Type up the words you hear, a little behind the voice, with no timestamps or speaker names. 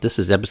This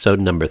is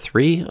episode number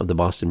 3 of the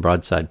Boston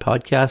Broadside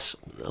podcast.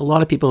 A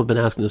lot of people have been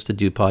asking us to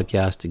do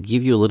podcasts to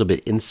give you a little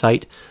bit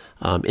insight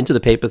into the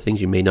paper, things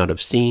you may not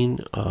have seen,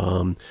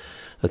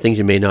 things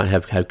you may not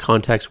have had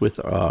contacts with,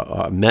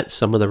 met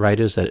some of the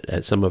writers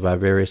at some of our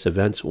various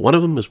events. One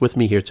of them is with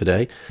me here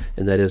today,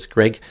 and that is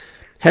Greg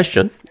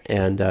Hession,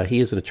 and he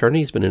is an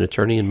attorney. He's been an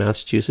attorney in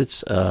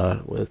Massachusetts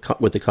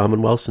with the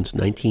Commonwealth since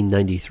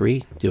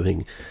 1993,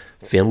 doing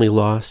family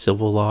law,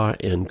 civil law,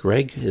 and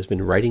Greg has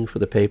been writing for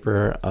the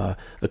paper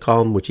a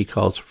column which he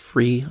calls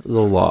Free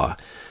the Law,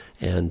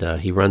 and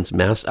he runs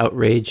Mass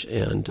Outrage,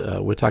 and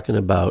we're talking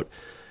about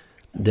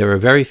there are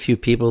very few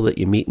people that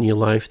you meet in your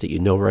life that you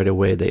know right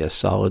away they are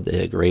solid,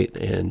 they are great,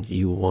 and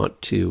you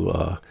want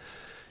to,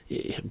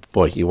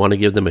 you want to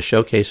give them a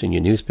showcase in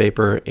your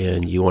newspaper,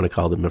 and you want to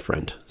call them a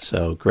friend.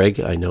 So, Greg,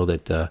 I know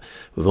that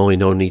we've only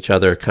known each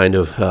other kind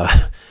of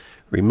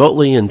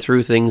remotely and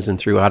through things and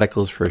through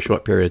articles for a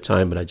short period of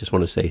time, but I just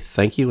want to say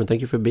thank you, and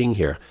thank you for being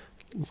here.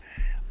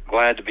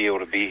 Glad to be able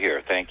to be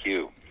here. Thank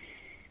you.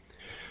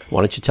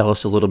 Why don't you tell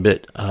us a little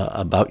bit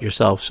about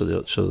yourself so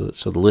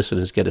the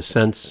listeners get a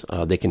sense.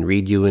 They can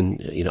read you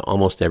in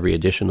almost every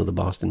edition of the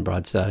Boston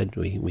Broadside.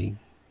 We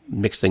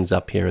mix things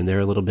up here and there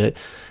a little bit,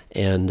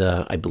 and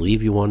I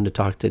believe you wanted to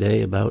talk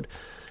today about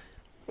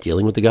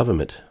dealing with the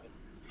government.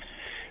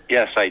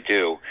 Yes, I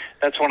do.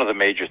 That's one of the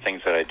major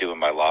things that I do in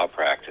my law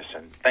practice,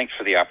 and thanks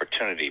for the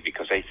opportunity,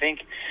 because I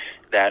think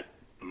that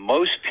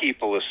most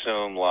people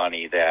assume,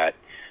 Lonnie, that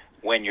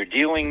when you're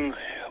dealing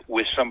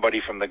with somebody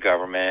from the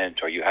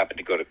government, or you happen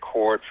to go to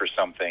court for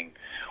something,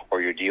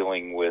 or you're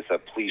dealing with a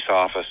police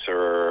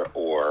officer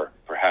or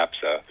perhaps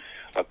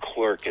a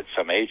clerk at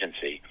some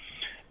agency,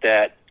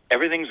 that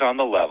everything's on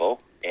the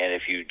level, and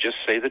if you just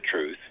say the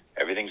truth,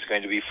 everything's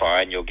going to be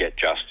fine, you'll get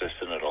justice,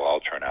 and it'll all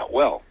turn out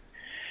well.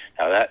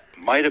 Now, that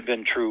might have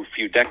been true a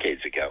few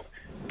decades ago,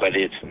 but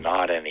it's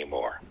not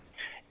anymore.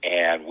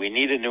 And we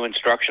need a new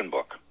instruction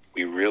book.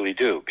 We really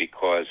do,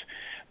 because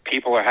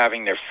people are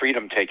having their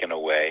freedom taken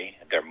away,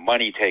 their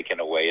money taken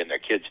away, and their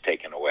kids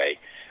taken away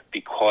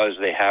because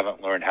they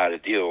haven't learned how to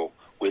deal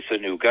with the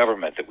new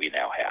government that we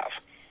now have.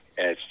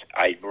 And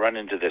I run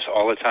into this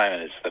all the time,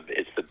 and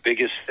it's the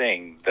biggest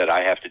thing that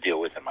I have to deal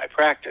with in my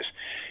practice,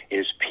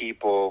 is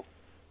people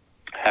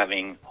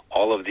having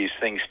all of these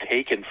things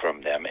taken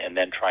from them and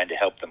then trying to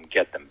help them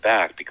get them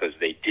back because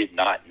they did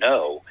not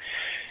know.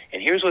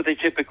 And here's what they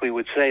typically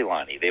would say,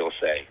 Lonnie. They will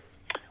say,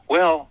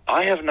 well,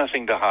 I have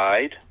nothing to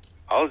hide.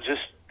 I'll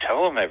just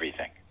tell them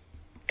everything.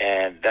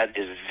 And that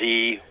is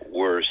the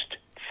worst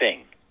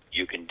thing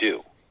you can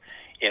do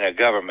in a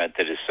government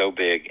that is so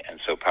big and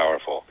so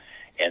powerful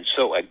and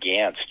so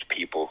against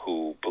people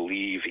who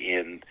believe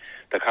in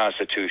the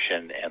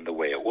Constitution and the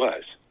way it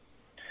was.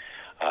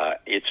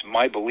 It's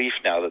my belief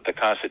now that the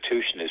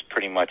Constitution is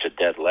pretty much a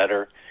dead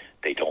letter.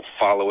 They don't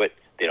follow it.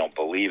 They don't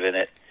believe in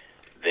it.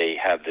 They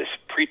have this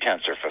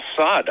pretense or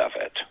facade of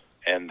it,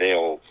 and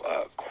they'll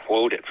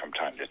quote it from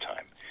time to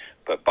time.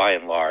 But by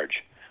and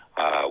large,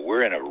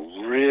 we're in a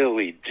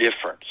really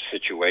different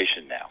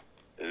situation now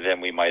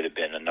than we might have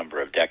been a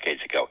number of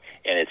decades ago.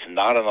 And it's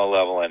not on the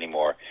level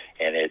anymore,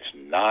 and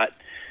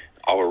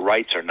our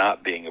rights are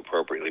not being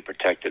appropriately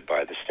protected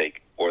by the state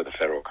or the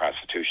federal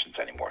constitutions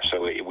anymore. So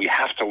we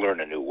have to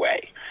learn a new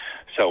way.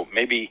 So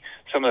maybe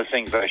some of the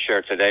things I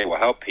share today will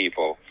help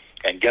people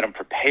and get them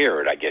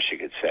prepared, I guess you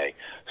could say.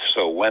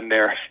 So when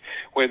they're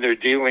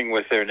dealing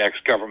with their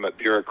next government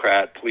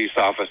bureaucrat, police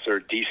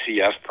officer,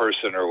 DCF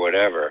person, or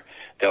whatever,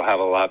 they'll have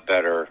a lot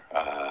better,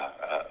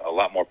 a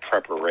lot more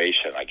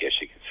preparation, I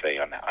guess you could say,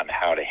 on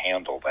how to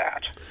handle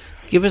that.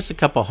 Give us a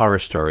couple horror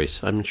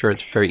stories. I'm sure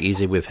it's very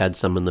easy. We've had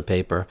some in the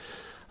paper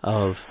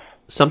of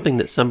something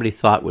that somebody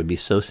thought would be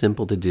so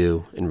simple to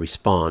do and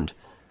respond,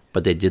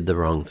 but they did the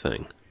wrong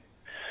thing.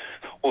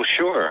 Well,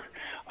 sure.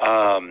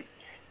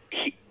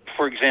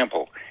 For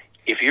example,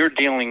 if you're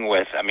dealing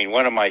with,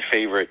 one of my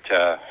favorite,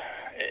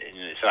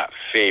 it's not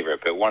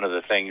favorite, but one of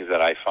the things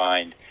that I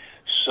find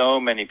so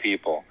many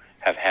people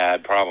have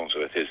had problems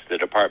with is the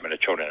Department of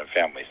Children and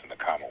Families in the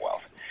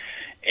Commonwealth.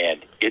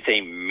 And it's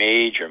a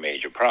major,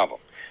 major problem.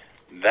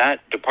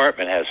 That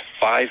department has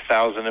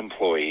 5,000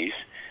 employees.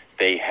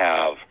 They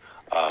have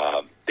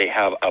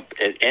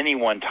at any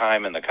one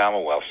time in the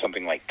Commonwealth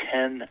something like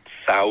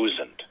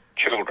 10,000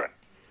 children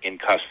in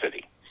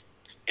custody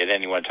at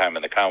any one time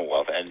in the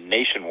Commonwealth, and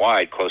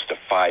nationwide close to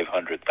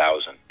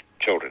 500,000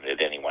 children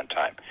at any one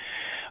time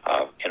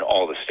in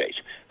all the states.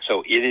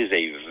 So it is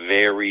a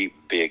very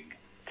big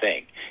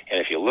thing. And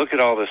if you look at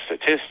all the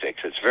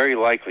statistics, it's very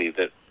likely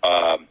that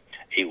a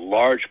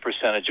large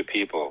percentage of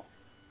people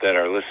that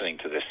are listening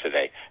to this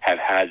today have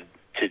had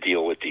to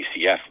deal with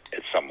DCF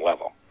at some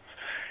level.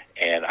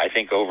 And I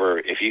think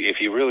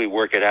if you really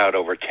work it out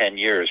over 10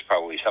 years,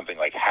 probably something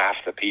like half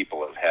the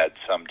people have had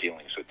some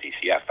dealings with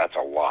DCF. That's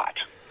a lot.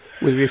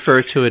 We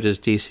refer to it as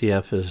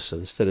DCF as,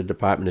 instead of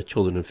Department of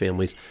Children and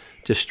Families,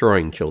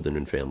 destroying children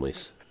and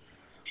families.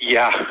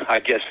 Yeah, I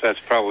guess that's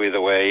probably the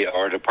way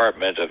our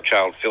Department of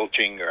Child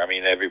Filching, or I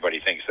mean,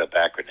 everybody thinks of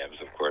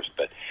acronyms, of course,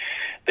 but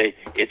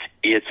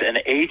it's an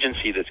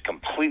agency that's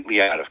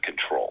completely out of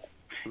control,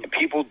 and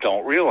people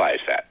don't realize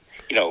that.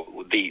 You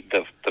know, the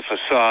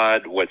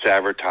facade, what's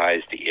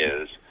advertised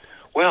is,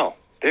 well,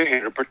 they're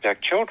here to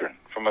protect children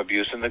from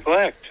abuse and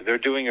neglect. They're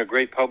doing a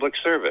great public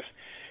service,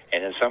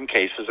 and in some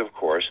cases, of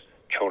course,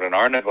 children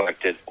are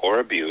neglected or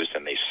abused,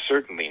 and they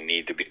certainly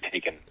need to be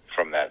taken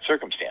from that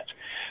circumstance.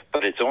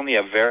 But it's only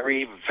a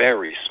very,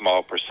 very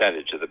small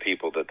percentage of the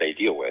people that they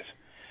deal with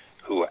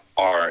who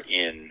are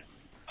in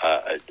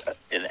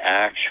an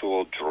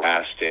actual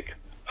drastic,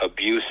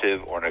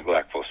 abusive or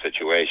neglectful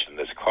situation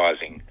that's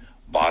causing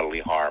bodily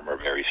harm or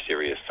very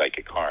serious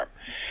psychic harm.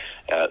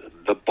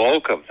 The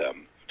bulk of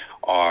them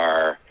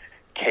are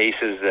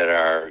cases that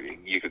are,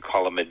 you could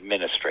call them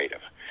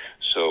administrative.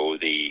 So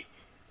the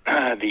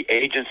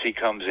agency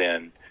comes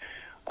in,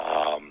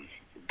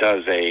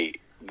 does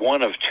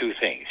one of two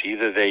things.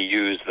 Either they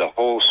use the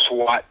whole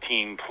SWAT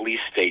team police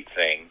state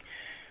thing,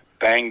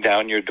 bang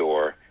down your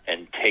door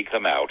and take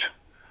them out,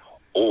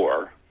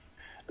 or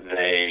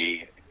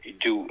they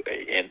do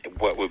in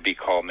what would be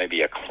called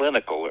maybe a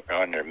clinical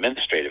or an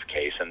administrative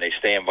case, and they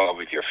stay involved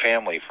with your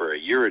family for a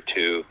year or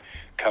two,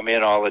 come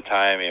in all the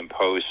time,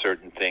 impose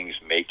certain things,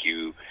 make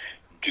you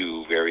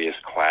do various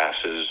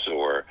classes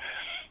or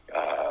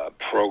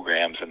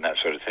programs and that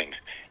sort of things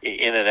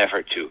in an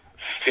effort to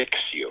fix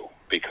you,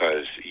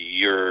 because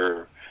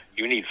you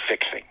need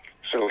fixing,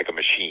 sort of like a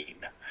machine.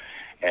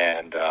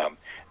 And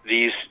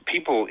these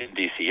people in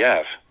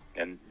DCF,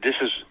 and this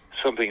is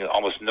something that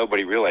almost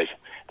nobody realizes,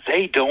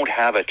 they don't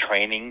have a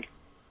training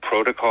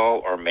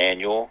protocol or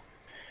manual.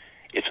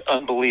 It's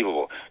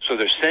unbelievable. So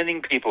they're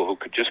sending people who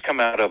could just come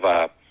out of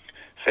a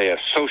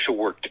social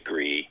work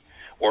degree,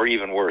 or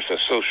even worse, a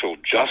social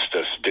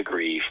justice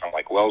degree from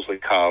like Wellesley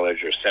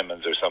College or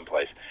Simmons or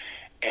someplace,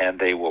 and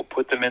they will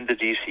put them into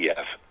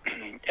DCF.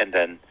 And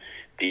then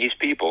these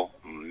people,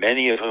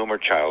 many of whom are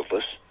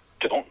childless,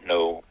 don't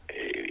know,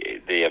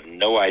 they have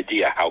no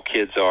idea how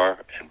kids are,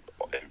 and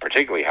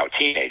particularly how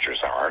teenagers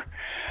are.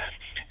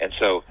 And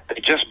so they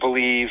just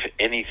believe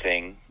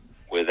anything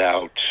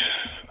without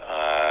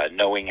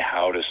knowing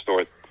how to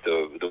sort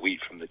the wheat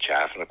from the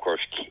chaff. And of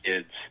course,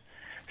 kids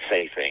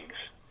say things.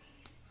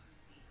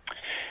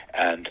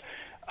 And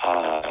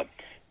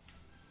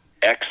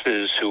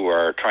exes who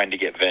are trying to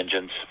get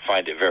vengeance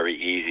find it very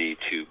easy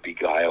to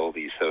beguile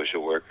these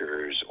social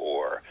workers,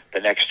 or the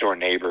next door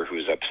neighbor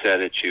who's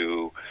upset at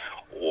you,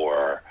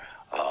 or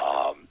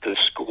the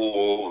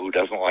school who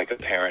doesn't like a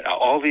parent. Now,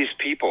 all these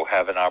people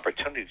have an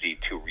opportunity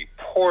to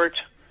report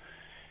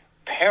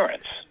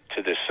parents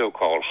to this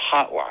so-called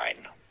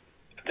hotline.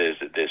 There's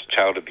this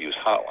child abuse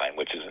hotline,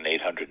 which is an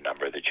 800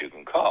 number that you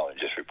can call and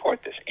just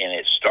report this, and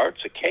it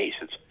starts a case.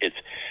 It's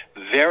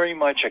very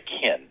much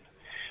akin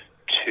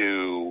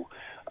to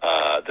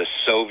the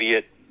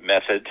Soviet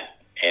method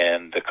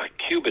and the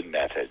Cuban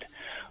method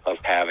of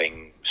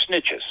having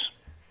snitches.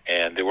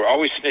 And there were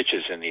always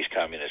snitches in these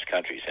communist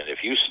countries, and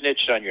if you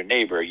snitched on your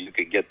neighbor, you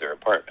could get their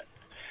apartment.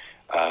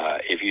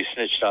 If you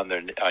snitched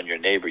on your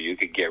neighbor, you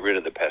could get rid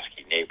of the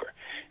pesky neighbor.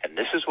 And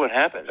this is what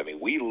happens. I mean,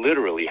 we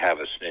literally have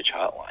a snitch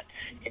hotline.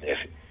 And if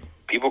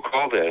people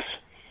call this,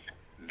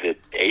 the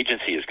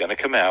agency is going to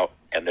come out,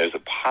 and there's a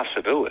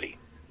possibility,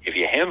 if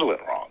you handle it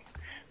wrong,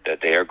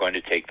 that they are going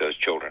to take those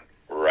children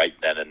right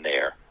then and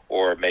there,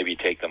 or maybe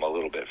take them a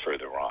little bit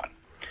further on.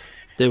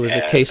 There was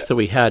a case that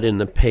we had in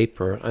the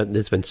paper.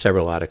 There's been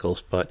several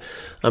articles, but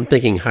I'm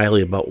thinking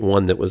highly about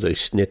one that was a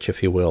snitch,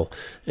 if you will,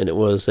 and it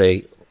was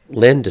a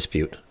land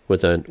dispute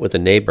with a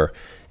neighbor.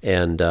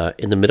 And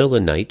in the middle of the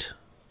night,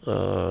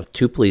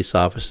 2 police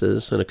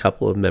officers and a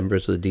couple of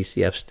members of the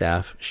DCF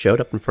staff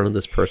showed up in front of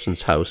this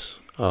person's house,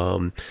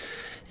 and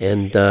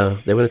they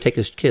were going to take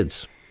his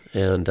kids.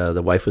 And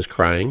the wife was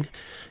crying,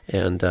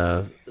 and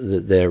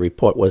their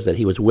report was that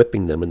he was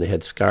whipping them, and they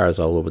had scars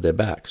all over their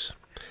backs.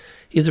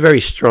 He's a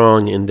very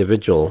strong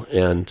individual,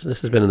 and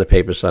this has been in the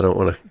paper, so I don't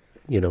want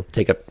to,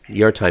 take up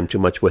your time too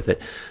much with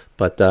it.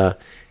 But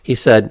he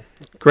said,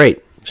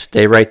 "Great,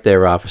 stay right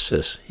there,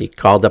 officers." He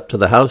called up to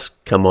the house,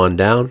 "Come on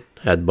down."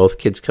 Had both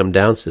kids come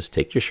down, says,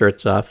 "Take your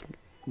shirts off,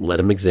 let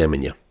them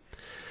examine you."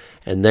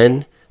 And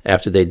then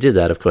after they did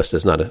that, of course,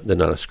 there's not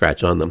a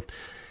scratch on them.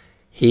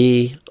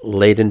 He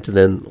laid into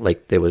them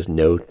like there was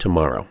no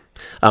tomorrow.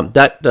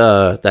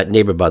 That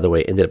neighbor, by the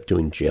way, ended up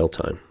doing jail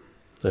time.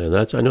 And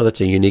I know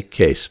that's a unique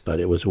case, but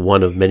it was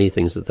one of many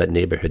things that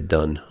neighbor had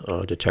done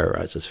to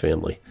terrorize his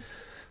family.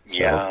 So.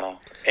 Yeah,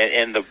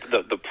 and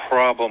the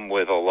problem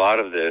with a lot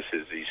of this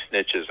is these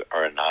snitches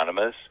are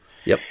anonymous.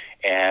 Yep.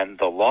 And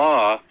the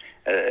law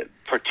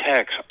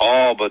protects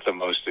all but the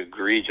most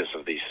egregious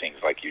of these things,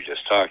 like you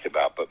just talked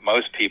about. But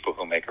most people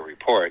who make a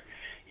report,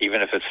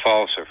 even if it's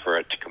false or for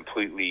it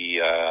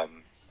completely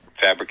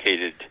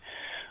fabricated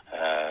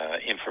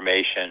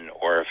information,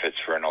 or if it's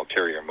for an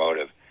ulterior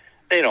motive,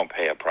 they don't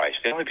pay a price.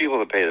 The only people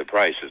that pay the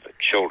price is the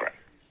children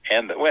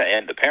and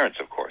the parents,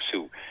 of course,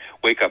 who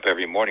wake up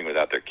every morning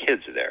without their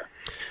kids there.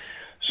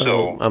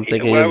 So I'm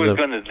thinking what I was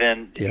going to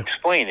then yeah.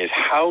 explain is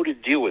how to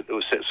deal with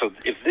those. So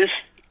if this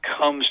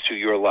comes to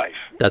your life,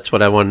 that's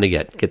what I wanted to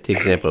get the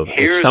example of. If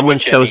here's someone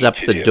what you shows need up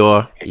to the do.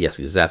 door, yes,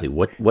 exactly.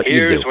 What you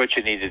Here's do. what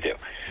you need to do.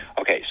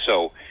 Okay,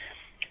 so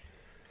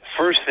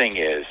first thing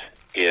is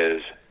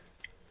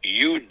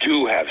you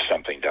do have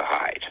something to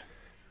hide.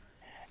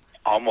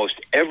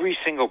 Almost every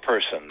single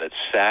person that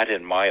sat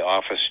in my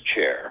office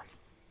chair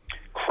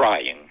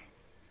crying,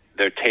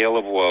 their tale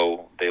of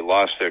woe, they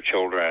lost their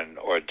children,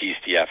 or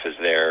DCF is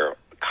there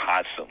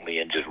constantly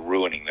and just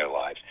ruining their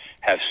lives,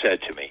 have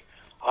said to me,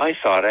 I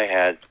thought I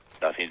had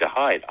nothing to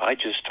hide. I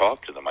just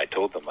talked to them. I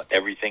told them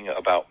everything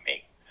about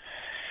me.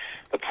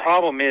 The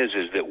problem is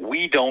that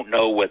we don't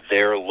know what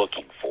they're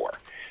looking for.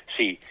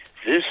 See,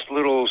 this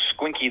little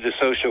Squinky the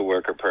social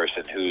worker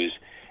person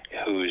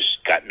who's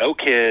got no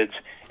kids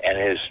and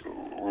has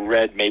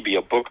read maybe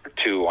a book or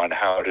two on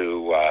how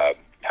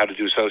to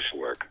do social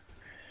work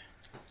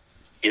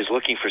is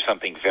looking for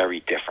something very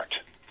different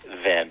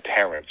than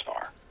parents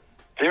are.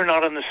 They're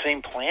not on the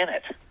same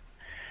planet.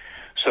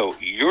 So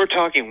you're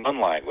talking one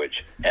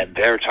language, and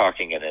they're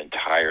talking an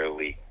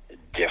entirely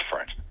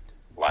different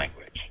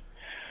language.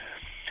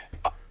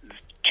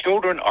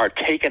 Children are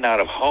taken out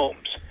of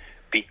homes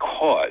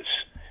because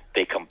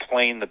they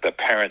complain that the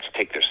parents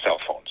take their cell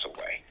phones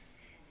away.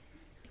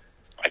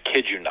 I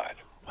kid you not.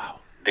 Wow.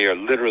 They are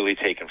literally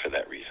taken for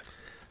that reason.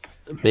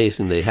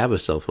 Amazing they have a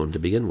cell phone to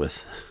begin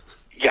with.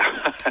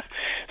 Yeah.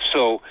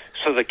 So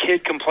the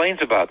kid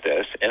complains about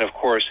this, and of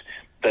course,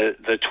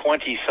 the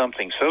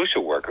 20-something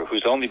social worker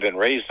who's only been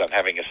raised on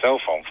having a cell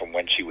phone from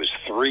when she was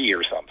 3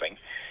 or something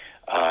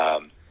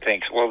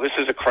thinks, well, this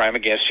is a crime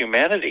against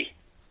humanity.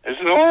 This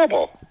is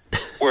horrible.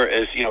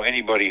 Whereas,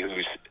 anybody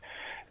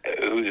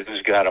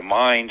who's got a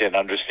mind and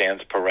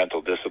understands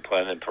parental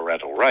discipline and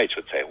parental rights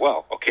would say,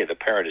 well, okay, the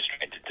parent is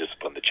trying to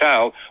discipline the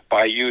child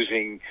by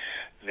using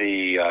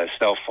the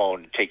cell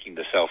phone, taking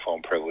the cell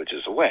phone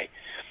privileges away.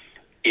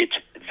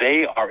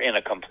 They are in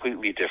a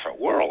completely different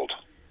world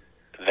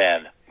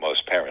than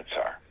most parents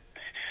are.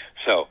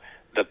 So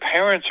the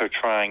parents are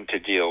trying to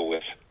deal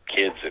with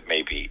kids that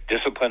may be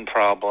discipline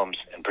problems,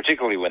 and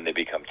particularly when they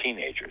become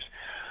teenagers.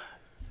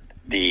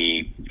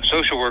 The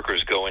social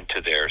workers go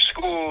into their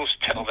schools,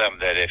 tell them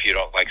that if you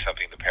don't like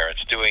something the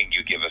parent's doing,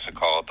 you give us a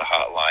call at the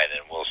hotline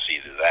and we'll see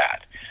to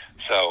that.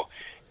 So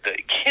the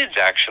kids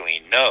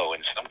actually know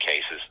in some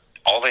cases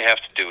all they have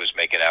to do is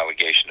make an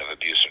allegation of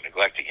abuse or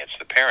neglect against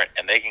the parent,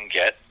 and they can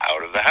get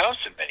out of the house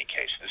in many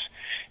cases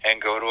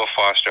and go to a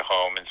foster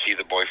home and see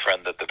the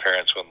boyfriend that the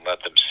parents wouldn't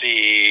let them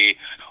see,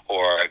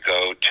 or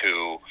go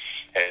to,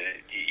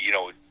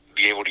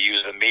 be able to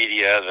use the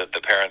media that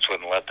the parents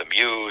wouldn't let them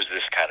use,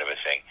 this kind of a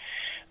thing.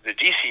 The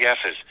DCF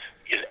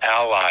is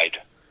allied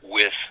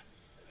with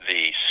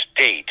the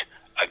state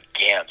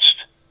against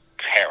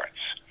parents,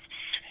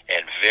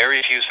 and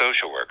very few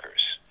social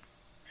workers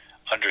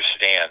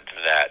understand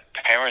that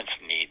parents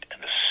need an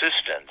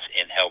assistance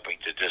in helping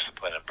to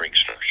discipline and bring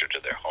structure to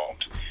their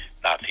homes,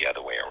 not the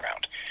other way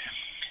around.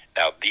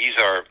 Now,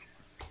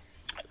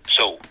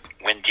 so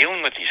when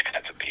dealing with these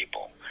kinds of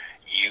people,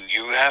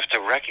 you have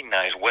to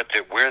recognize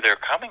where they're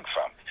coming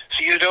from.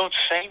 So you don't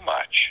say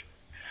much.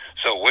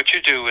 So what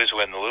you do is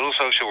when the little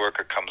social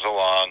worker comes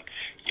along,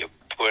 you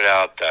put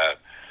out the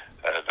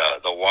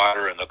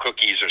water and the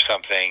cookies or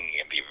something,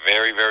 and be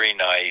very, very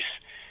nice,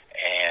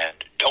 and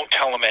don't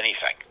tell them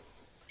anything.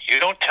 You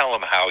don't tell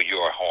them how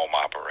your home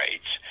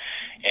operates.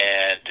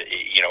 And,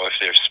 if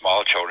they're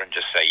small children,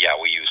 just say, yeah,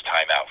 we use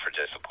timeout for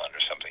discipline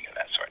or something of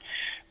that sort.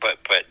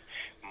 But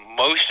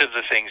most of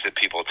the things that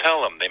people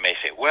tell them, they may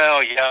say,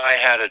 well, yeah, I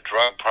had a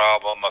drug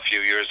problem a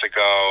few years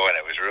ago, and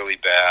it was really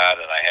bad,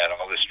 and I had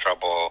all this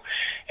trouble.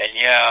 And,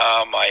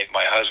 yeah,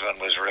 my husband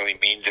was really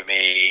mean to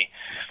me,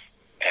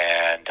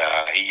 and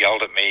he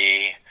yelled at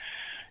me.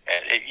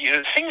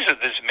 And things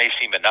that this may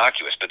seem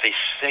innocuous, but they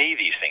say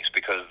these things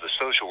because the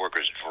social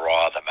workers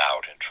draw them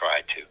out and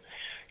try to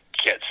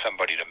get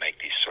somebody to make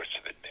these sorts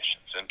of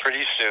admissions. And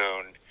pretty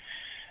soon,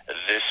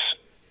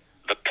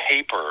 the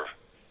paper,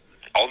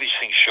 all these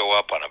things show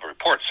up on a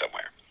report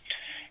somewhere.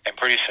 And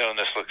pretty soon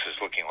this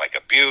is looking like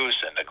abuse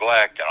and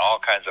neglect and all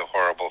kinds of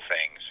horrible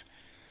things.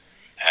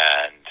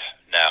 And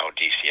now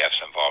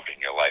DCF's involved in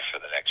your life for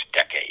the next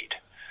decade.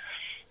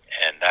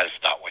 And that is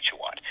not what you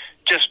want.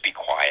 Just be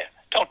quiet.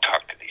 Don't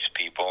talk to these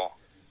people.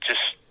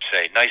 Just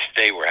say, nice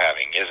day we're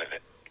having, isn't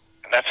it?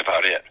 And that's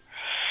about it.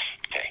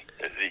 Okay.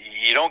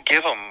 You don't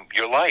give them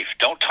your life.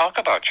 Don't talk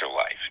about your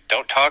life.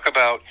 Don't talk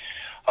about,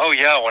 oh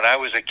yeah, when I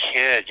was a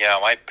kid, yeah,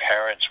 my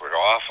parents were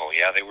awful.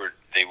 Yeah, they were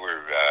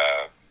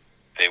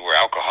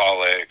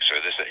alcoholics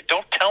or this.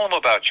 Don't tell them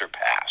about your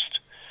past.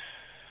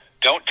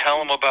 Don't tell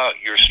them about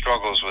your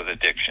struggles with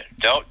addiction.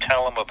 Don't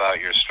tell them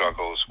about your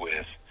struggles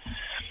with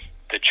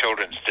the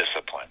children's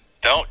discipline.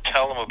 Don't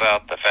tell them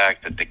about the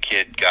fact that the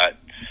kid got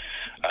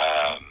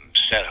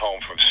sent home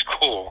from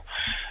school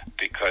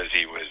because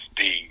he was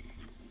being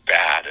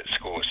bad at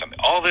school or something.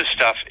 All this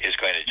stuff is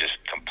going to just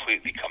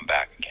completely come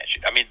back against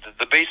you. I mean,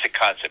 the basic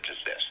concept is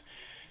this.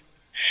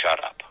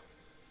 Shut up.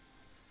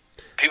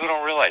 People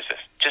don't realize this.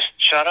 Just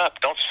shut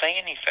up. Don't say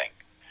anything.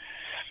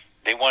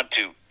 They want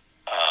to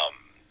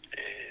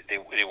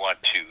they want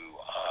to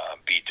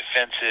be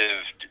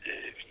defensive,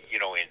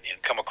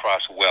 and come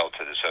across well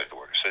to the social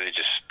worker. So they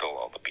just spill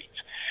all the beans.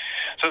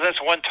 So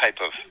that's one type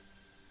of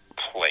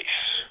place.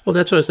 Well,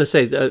 that's what I was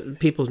going to say.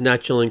 People's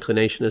natural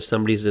inclination is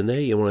somebody's in there,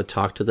 you want to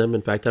talk to them.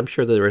 In fact, I'm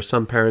sure there are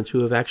some parents who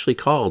have actually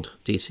called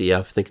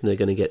DCF thinking they're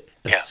going to get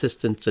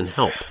assistance and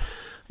help.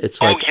 It's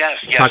like, yes.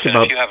 Talk and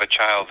about, if you have a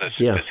child that's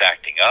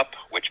acting up,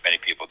 which many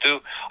people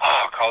do,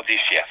 call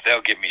DCF.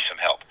 They'll give me some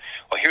help.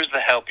 Well, here's the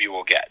help you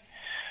will get.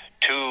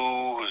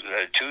 Two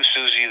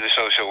Susie the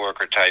social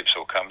worker types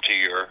will come to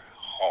your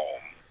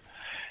home,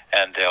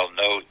 and they'll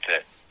note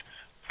that,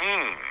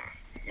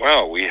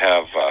 well, we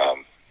have,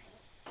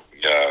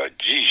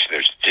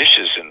 there's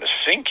dishes in the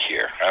sink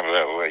here.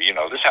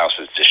 This house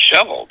is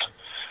disheveled.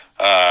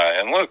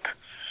 And look,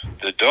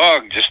 the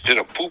dog just did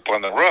a poop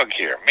on the rug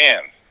here.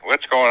 Man,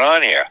 what's going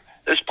on here?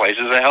 This place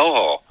is a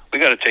hellhole. We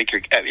got to take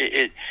your...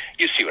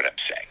 you see what I'm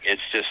saying.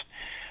 It's just...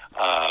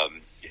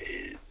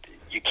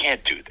 you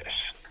can't do this.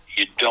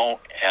 You don't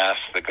ask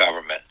the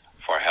government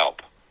for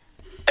help.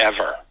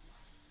 Ever.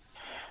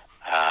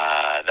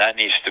 That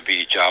needs to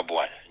be job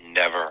one.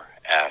 Never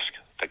ask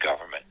the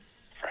government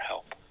for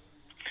help.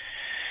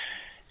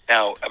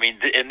 Now,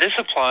 and this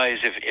applies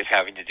if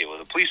having to deal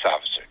with a police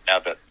officer. Now,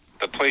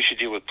 the place you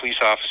deal with police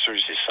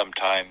officers is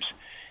sometimes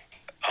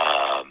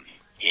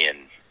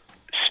in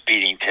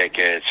speeding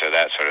tickets or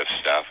that sort of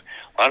stuff.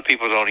 A lot of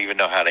people don't even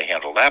know how to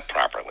handle that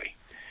properly.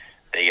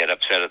 They get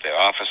upset at their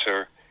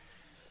officer.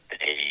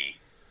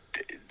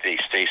 They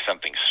say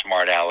something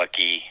smart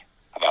alecky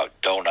about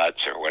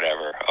donuts or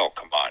whatever. Oh,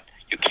 come on.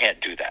 You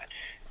can't do that.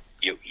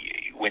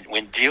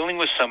 When dealing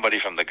with somebody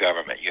from the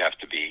government, you have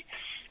to be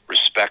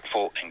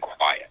respectful and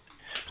quiet.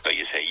 So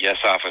you say, yes,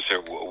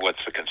 officer,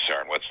 what's the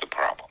concern? What's the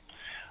problem?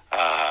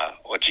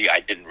 I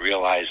didn't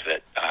realize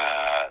that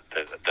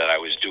I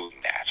was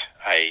doing that.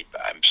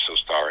 I'm so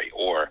sorry.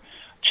 Or,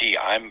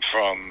 I'm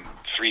from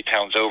 3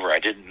 towns over. I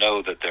didn't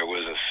know that there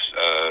was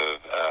a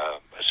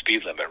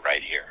speed limit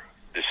right here.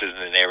 This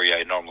isn't an area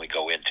I normally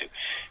go into.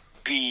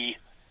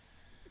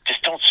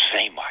 Just don't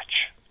say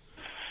much.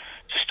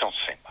 Just don't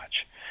say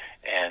much.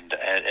 And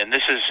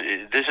this is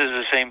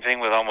the same thing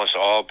with almost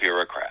all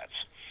bureaucrats.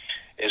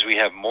 As we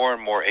have more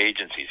and more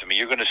agencies,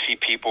 you're going to see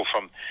people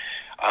from.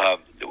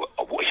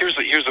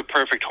 Here's a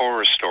perfect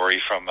horror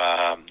story from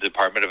the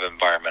Department of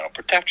Environmental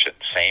Protection.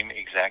 Same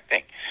exact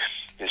thing.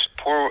 This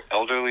poor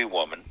elderly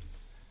woman.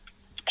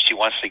 She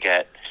wants to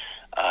get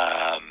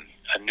a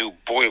new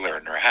boiler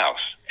in her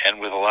house, and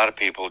with a lot of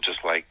people,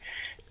 just like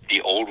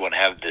the old one,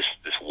 have this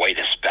white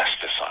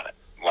asbestos on it.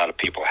 A lot of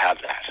people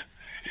have that.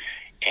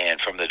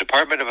 And from the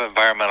Department of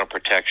Environmental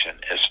Protection,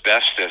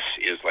 asbestos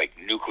is like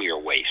nuclear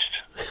waste,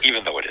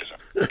 even though it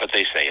isn't. But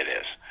they say it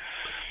is.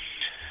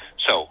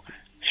 So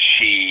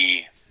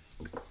she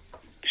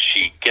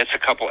gets a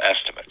couple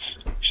estimates.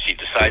 She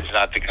decides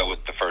not to go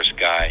with the first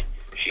guy.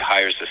 She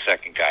hires the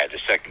second guy. The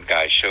second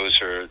guy shows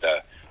her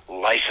the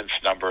license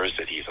numbers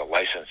that he's a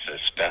licensed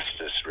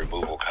asbestos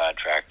removal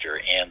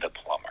contractor and a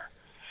plumber.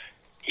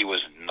 He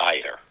was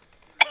neither,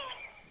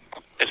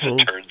 as it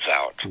turns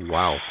out.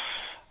 Wow.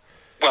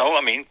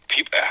 Well,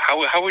 people,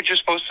 how would you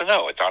supposed to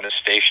know? It's on his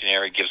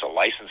stationery, gives a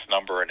license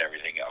number and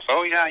everything else.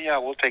 Oh, yeah,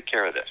 we'll take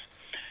care of this.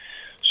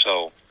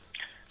 So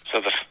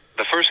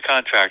the first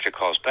contractor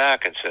calls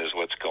back and says,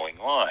 what's going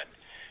on?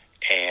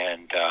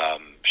 And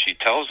she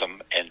tells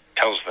him and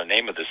tells the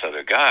name of this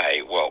other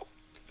guy. Well,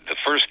 the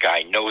first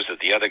guy knows that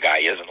the other guy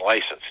isn't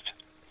licensed.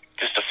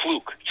 Just a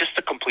fluke. Just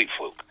a complete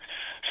fluke.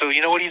 So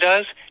you know what he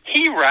does?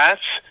 He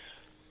rats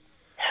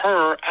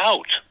her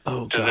out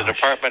to the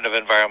Department of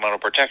Environmental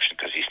Protection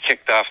because he's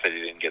ticked off that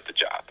he didn't get the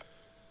job.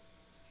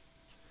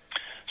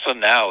 So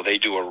now they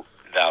do a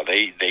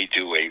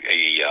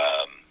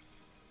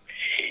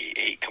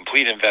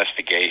complete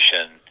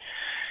investigation,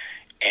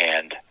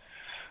 and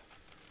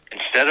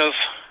instead of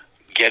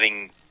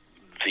getting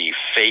the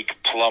fake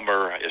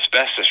plumber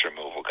asbestos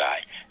removal guy,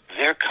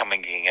 they're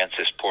coming against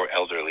this poor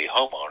elderly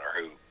homeowner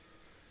who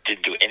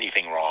didn't do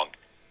anything wrong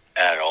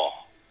at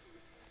all.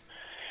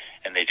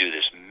 And they do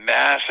this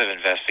massive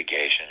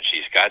investigation.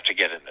 She's got to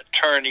get an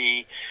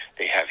attorney.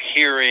 They have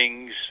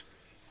hearings.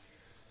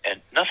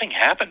 And nothing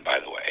happened, by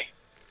the way.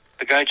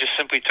 The guy just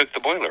simply took the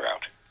boiler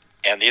out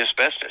and the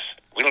asbestos.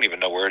 We don't even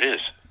know where it is.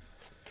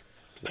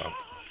 No.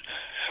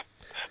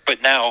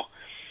 But now,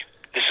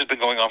 this has been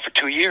going on for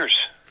 2 years.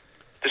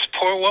 This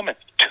poor woman,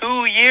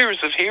 2 years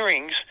of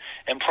hearings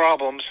and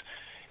problems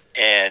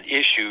and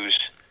issues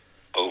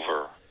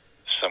over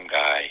some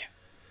guy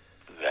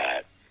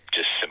that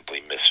just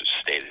simply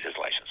misstated his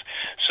license.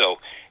 So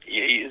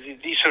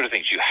these sort of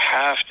things, you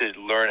have to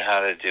learn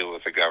how to deal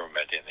with the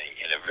government in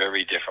a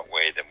very different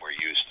way than we're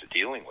used to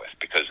dealing with,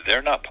 because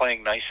they're not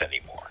playing nice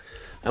anymore.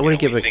 I want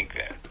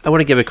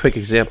to give a quick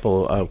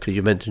example, because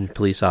you mentioned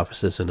police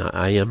officers, and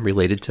I am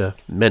related to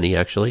many,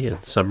 actually, and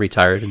some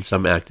retired and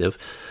some active,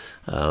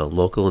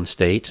 local and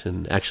state,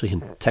 and actually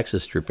in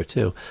Texas Trooper,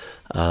 too.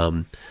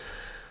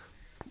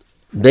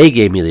 They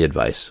gave me the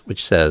advice,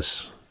 which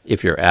says,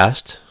 if you're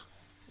asked,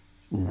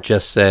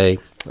 just say,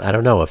 I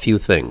don't know, a few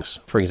things.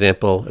 For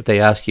example, if they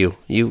ask you,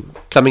 you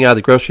coming out of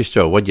the grocery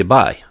store, what'd you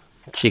buy?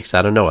 Cheeks,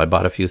 I don't know, I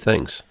bought a few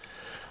things.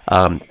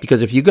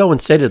 Because if you go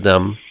and say to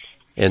them,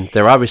 and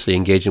they're obviously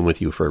engaging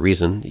with you for a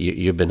reason,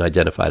 you've been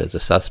identified as a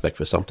suspect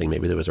for something,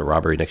 maybe there was a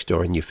robbery next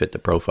door and you fit the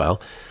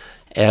profile,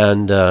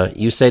 and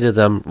you say to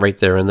them right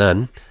there and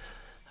then,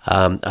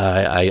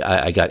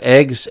 I got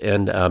eggs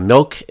and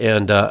milk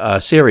and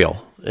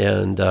cereal,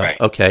 and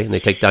Right. okay, and they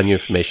take down your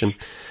information.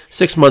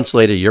 6 months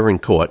later, you're in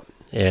court,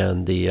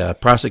 and the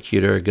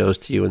prosecutor goes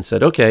to you and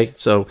said, okay,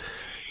 so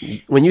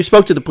when you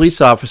spoke to the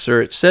police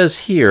officer, it says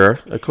here,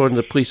 according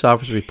to the police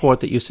officer's report,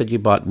 that you said you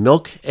bought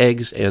milk,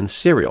 eggs, and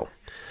cereal.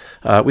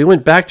 We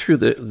went back through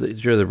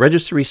the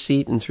register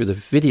receipt and through the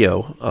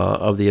video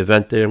of the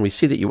event there, and we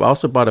see that you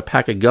also bought a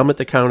pack of gum at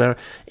the counter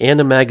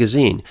and a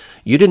magazine.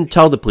 You didn't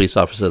tell the police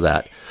officer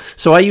that.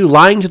 So are you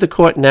lying to the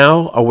court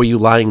now, or were you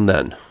lying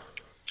then?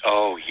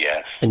 Oh,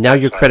 yes. And now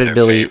your That's one of their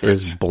credibility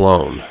favorites. is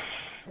blown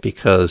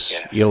because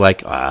Yeah. you're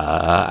like,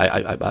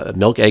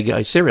 milk,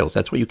 egg, cereals.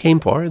 That's what you came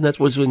for, and that's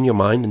what's in your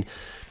mind, and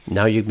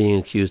now you're being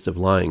accused of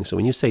lying. So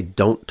when you say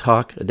don't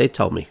talk, they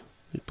tell me,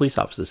 the police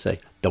officers say,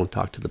 don't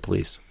talk to the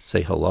police.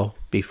 Say hello.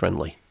 Be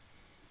friendly.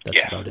 That's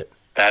Yes. about it.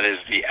 That is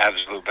the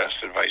absolute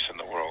best advice in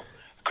the world.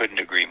 Couldn't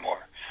agree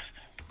more.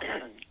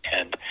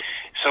 And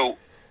so,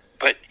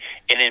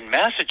 and in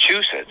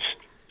Massachusetts,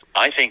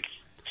 I think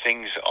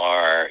things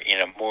are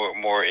in a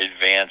more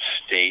advanced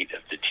state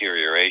of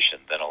deterioration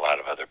than a lot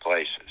of other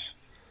places.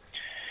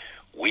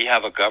 We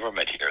have a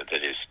government here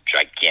that is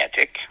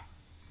gigantic,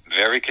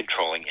 very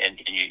controlling,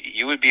 and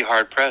you would be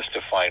hard-pressed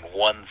to find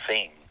one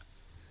thing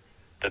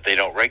that they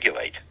don't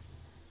regulate.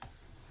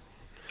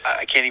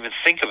 I can't even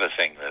think of a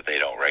thing that they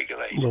don't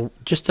regulate. Well,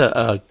 just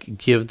to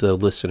give the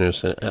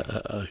listeners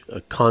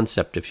a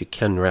concept, if you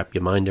can wrap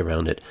your mind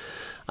around it,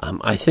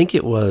 I think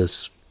it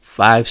was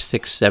 5,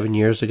 6, 7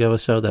 years ago or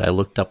so that I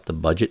looked up the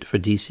budget for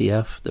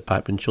DCF,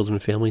 Department of Children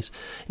and Families,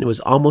 and it was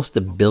almost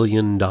 $1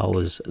 billion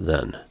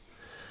then.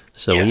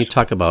 So when you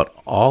talk about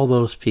all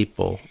those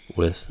people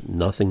with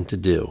nothing to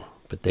do,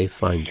 but they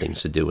find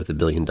things to do with $1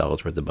 billion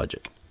worth of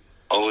budget.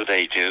 Oh,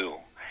 they do.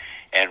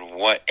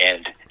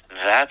 And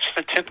that's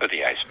the tip of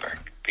the iceberg,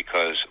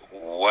 because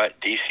what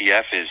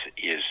DCF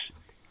is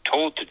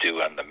told to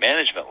do on the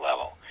management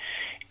level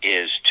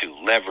is to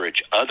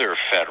leverage other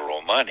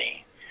federal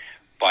money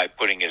by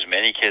putting as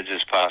many kids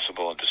as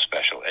possible into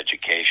special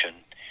education,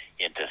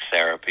 into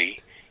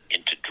therapy,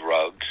 into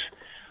drugs.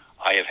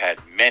 I have had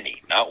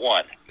many, not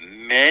one,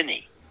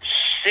 many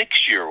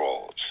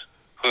 6-year-olds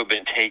who have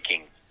been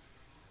taking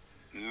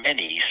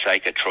many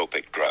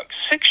psychotropic drugs.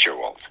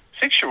 6-year-olds.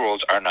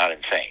 6-year-olds are not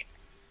insane.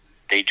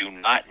 They do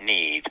not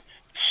need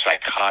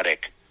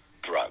psychotic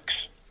drugs.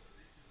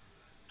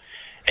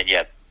 And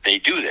yet they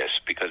do this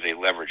because they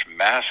leverage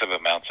massive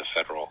amounts of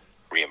federal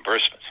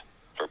reimbursements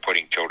for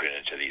putting children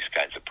into these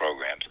kinds of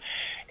programs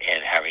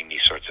and having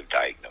these sorts of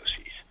diagnoses.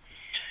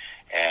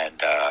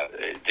 And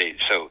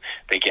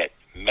they get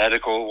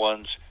medical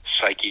ones,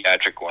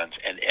 psychiatric ones,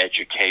 and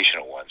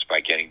educational ones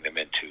by getting them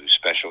into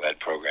special ed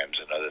programs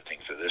and other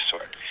things of this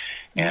sort.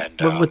 And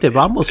Well, what they've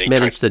almost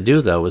managed to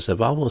do, though, is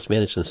they've almost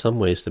managed in some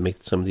ways to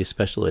make some of these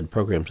special ed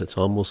programs, it's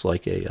almost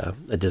like a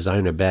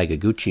designer bag, a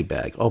Gucci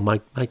bag. Oh,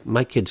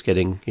 my kid's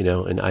getting,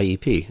 an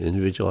IEP, an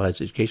individualized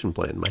education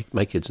plan.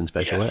 My kid's in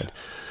special ed.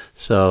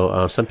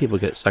 So some people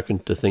get sucked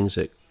into things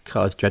that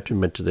cause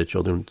detriment to their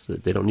children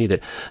that they don't need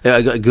it.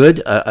 A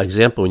good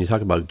example when you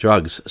talk about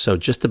drugs. So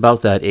just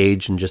about that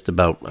age and just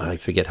about, I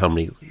forget how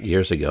many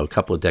years ago, a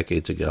couple of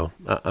decades ago,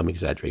 I'm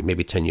exaggerating,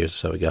 maybe 10 years or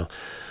so ago,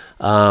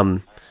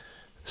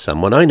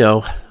 someone I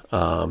know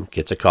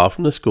gets a call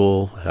from the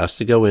school, has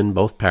to go in,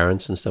 both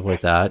parents and stuff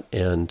like that,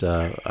 and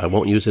I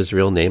won't use his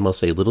real name. I'll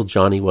say little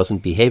Johnny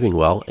wasn't behaving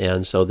well,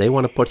 and so they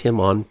want to put him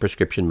on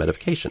prescription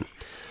medication.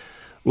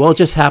 Well, it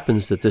just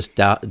happens that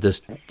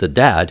the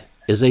dad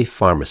is a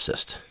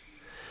pharmacist.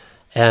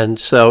 And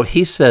so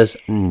he says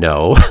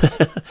no,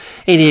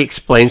 and he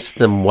explains to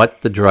them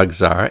what the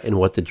drugs are and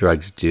what the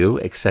drugs do,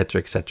 et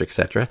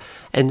cetera,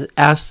 and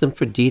asks them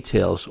for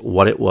details,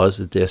 what it was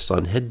that their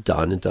son had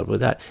done and done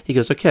with that. He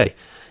goes, okay,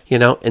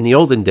 in the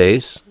olden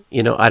days,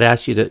 I'd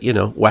ask you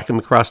to, whack him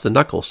across the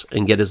knuckles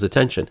and get his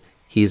attention.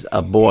 He's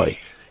a boy.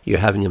 You're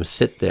having him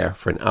sit there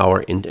for an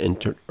hour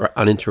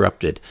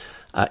uninterrupted.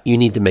 You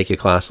need to make your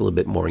class a little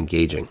bit more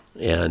engaging.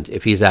 And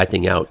if he's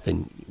acting out,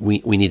 then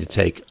we need to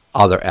take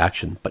other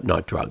action, but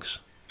not drugs.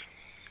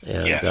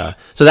 And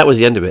so that was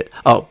the end of it.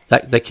 Oh,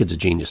 that kid's a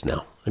genius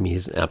now. I mean,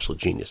 he's an absolute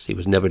genius. He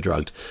was never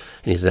drugged,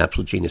 and he's an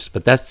absolute genius.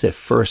 But that's their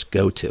first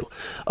go-to.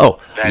 Oh,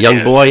 that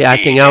young boy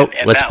acting out,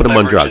 and let's put him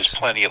on drugs. There's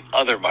plenty of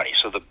other money.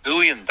 So the $1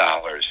 billion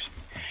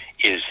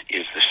is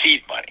the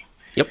seed money.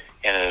 Yep.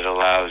 And it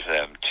allows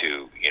them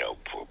to,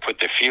 put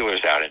their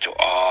feelers out into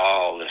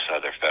all this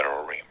other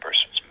federal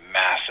reimbursements.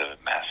 Massive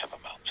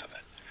amounts of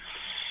it.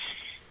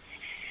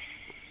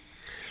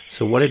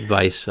 So what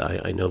advice,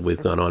 I know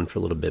we've gone on for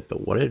a little bit,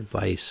 but what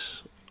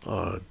advice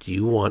do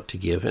you want to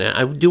give? And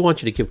I do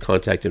want you to give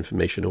contact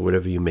information or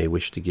whatever you may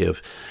wish to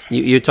give.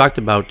 You talked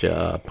about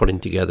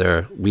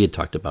we had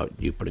talked about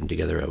you putting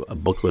together a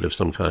booklet of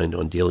some kind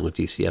on dealing with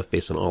DCF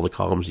based on all the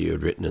columns you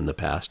had written in the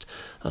past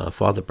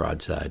for the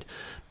broadside.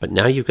 But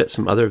now you've got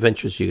some other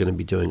ventures you're going to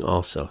be doing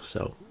also,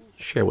 so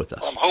share with us.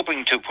 Well, I'm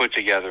hoping to put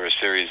together a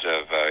series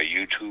of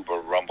YouTube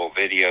or Rumble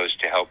videos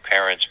to help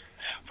parents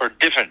for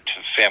different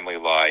family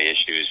law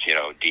issues,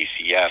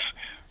 DCF,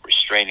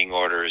 restraining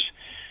orders.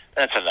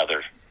 That's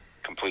another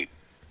complete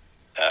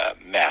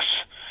mess,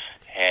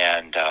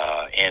 and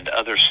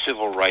other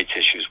civil rights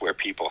issues where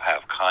people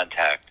have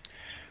contact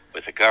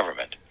with the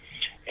government.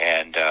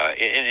 And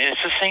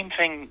it's the same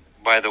thing,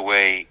 by the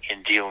way,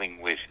 in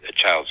dealing with a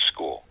child's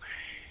school.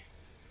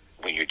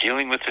 When you're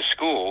dealing with the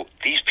school,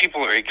 these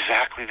people are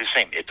exactly the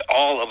same. It's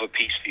all of a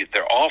piece.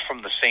 They're all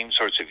from the same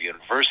sorts of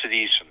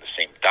universities, from the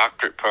same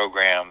doctorate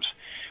programs,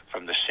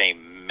 from the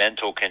same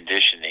mental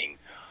conditioning.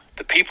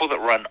 The people that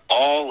run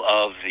all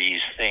of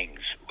these things,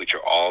 which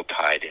are all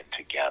tied in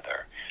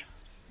together,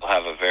 will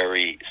have a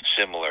very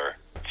similar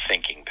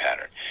thinking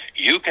pattern.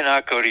 You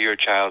cannot go to your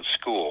child's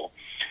school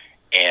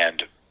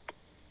and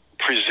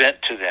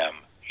present to them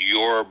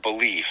your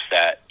belief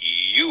that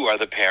you are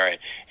the parent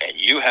and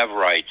you have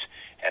rights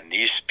and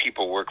these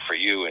people work for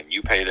you and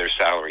you pay their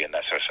salary and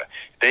that sort of stuff.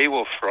 They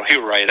will throw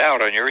you right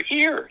out on your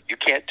ear. You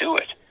can't do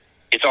it.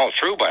 It's all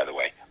true, by the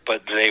way,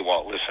 but they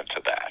won't listen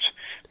to that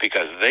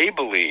because they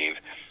believe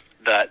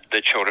that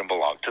the children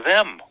belong to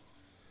them.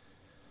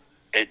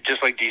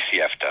 Just like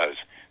DCF does,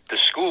 the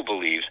school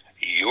believes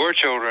your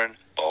children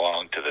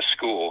belong to the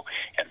school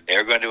and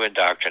they're going to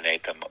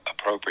indoctrinate them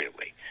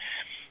appropriately.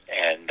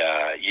 And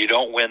you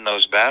don't win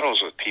those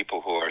battles with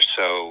people who are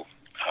so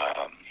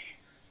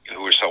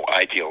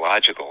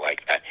ideological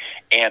like that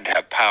and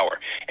have power.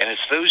 And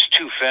it's those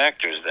two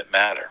factors that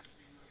matter.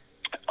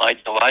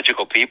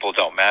 Ideological people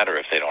don't matter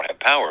if they don't have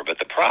power, but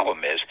the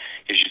problem is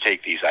you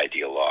take these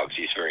ideologues,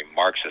 these very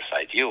Marxist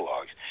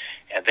ideologues,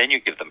 and then you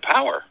give them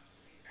power.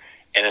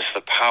 And it's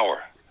the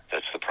power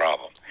that's the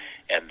problem.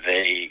 And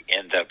they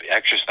end up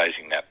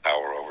exercising that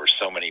power over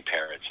so many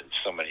parents in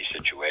so many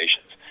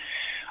situations.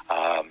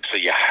 So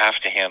you have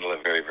to handle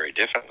it very, very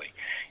differently.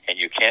 And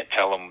you can't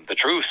tell them the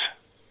truth.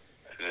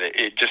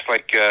 Just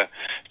like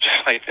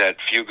that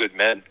Few Good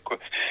Men,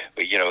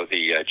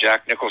 the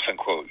Jack Nicholson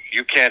quote,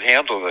 you can't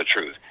handle the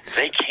truth.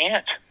 They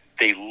can't.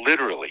 They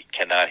literally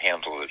cannot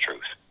handle the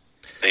truth.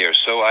 They are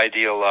so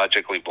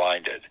ideologically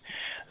blinded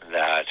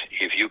that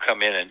if you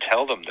come in and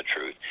tell them the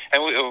truth,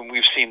 and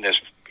we've seen this,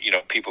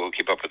 people who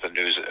keep up with the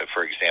news,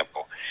 for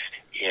example,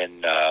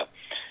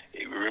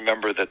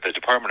 remember that the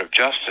Department of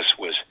Justice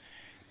was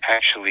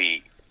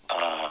actually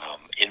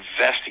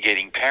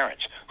investigating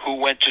parents who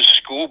went to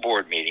school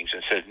board meetings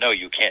and said, no,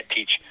 you can't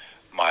teach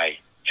my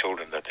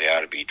children that they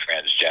ought to be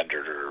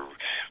transgendered or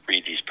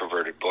read these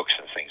perverted books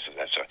and things of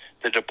that sort.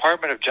 The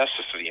Department of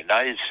Justice of the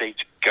United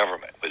States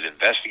government was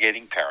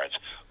investigating parents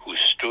who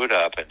stood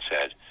up and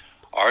said,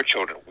 our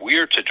children,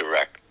 we're to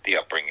direct the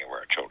upbringing of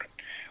our children,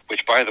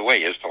 which, by the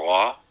way, is the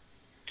law.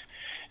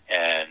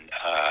 And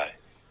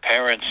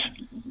parents,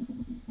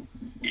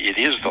 it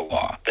is the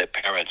law that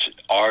parents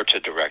are to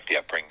direct the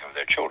upbringing of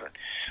their children.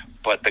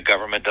 But the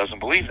government doesn't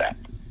believe that.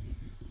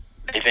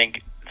 They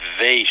think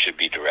they should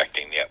be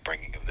directing the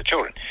upbringing of the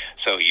children.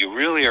 So you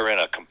really are in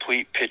a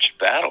complete pitched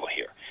battle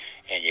here.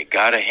 And you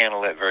got to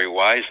handle it very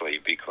wisely,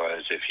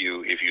 because if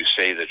you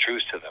say the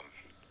truth to them,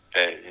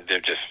 they're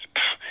just,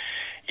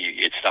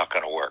 it's not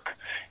going to work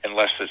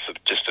unless it's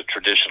just a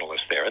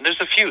traditionalist there. And there's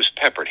a few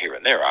peppered here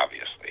and there,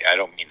 obviously. I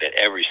don't mean that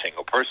every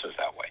single person's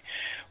that way.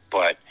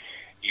 But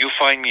you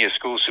find me a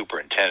school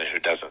superintendent who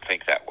doesn't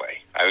think that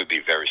way, I would be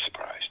very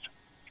surprised,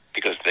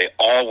 because they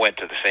all went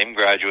to the same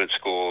graduate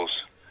schools.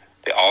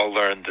 They all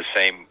learned the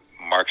same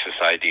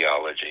Marxist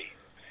ideology.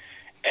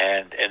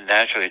 And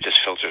naturally it just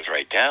filters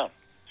right down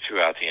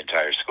throughout the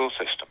entire school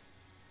system.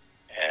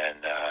 And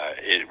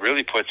it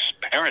really puts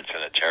parents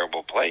in a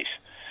terrible place.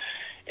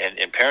 And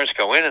parents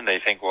go in and they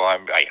think, well,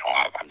 I'm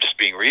just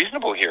being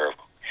reasonable here.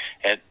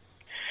 And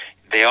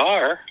they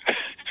are,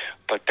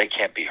 but they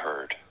can't be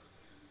heard.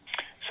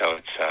 So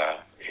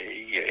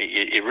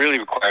it really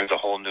requires a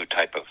whole new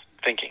type of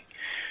thinking,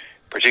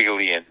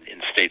 particularly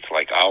in states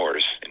like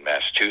ours in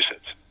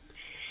Massachusetts.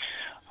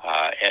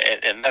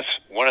 And that's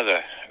one of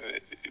the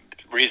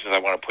reasons I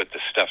want to put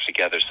this stuff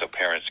together so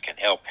parents can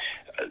help.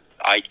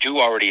 I do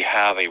already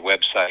have a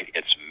website.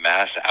 It's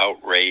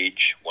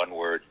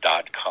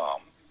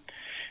massoutrage.com.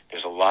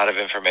 There's a lot of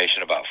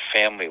information about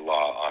family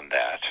law on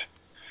that,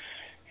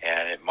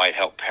 and it might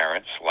help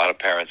parents. A lot of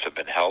parents have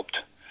been helped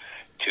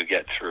to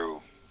get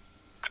through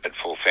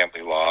dreadful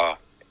family law,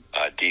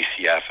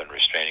 DCF, and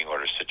restraining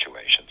order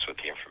situations with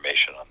the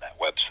information on that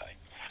website.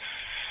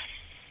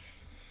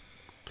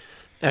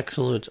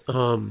 Excellent.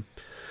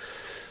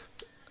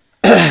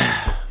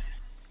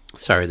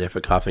 Sorry there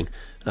for coughing.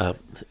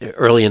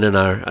 Early in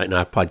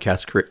our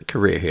podcast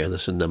career here,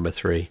 this is number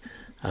 3.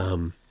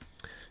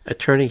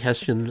 Attorney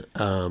Hession,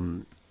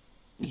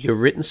 you've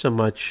written so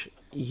much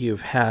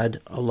you've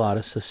had a lot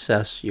of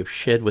success. You've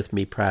shared with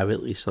me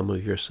privately some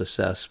of your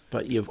success,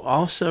 but you've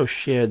also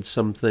shared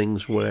some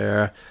things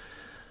where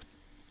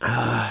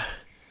I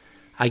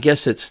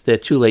guess they're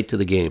too late to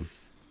the game.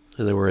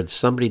 In other words,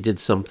 somebody did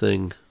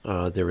something,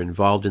 they're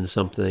involved in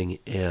something,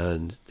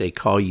 and they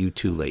call you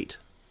too late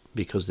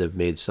because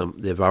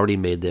they've already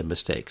made their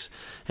mistakes,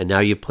 and now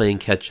you're playing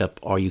catch up,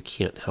 or you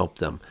can't help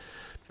them.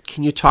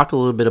 Can you talk a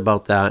little bit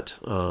about that?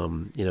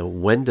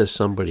 When does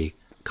somebody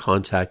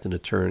contact an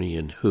attorney,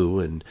 and who,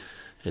 and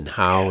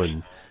how,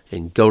 and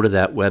go to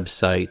that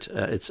website?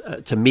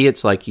 To me,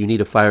 it's like you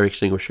need a fire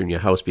extinguisher in your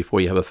house before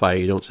you have a fire.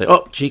 You don't say,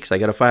 "Oh, cheeks, I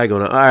got a fire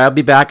going on. All right, I'll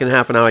be back in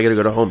half an hour. I got to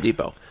go to Home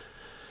Depot."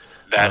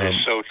 That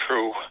is so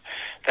true.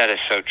 That is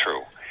so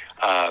true.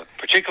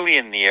 Particularly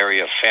in the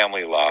area of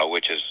family law,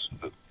 which is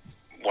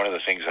one of the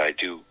things I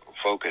do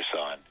focus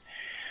on.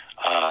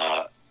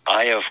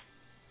 I have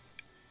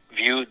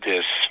viewed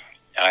this.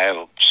 I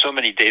have so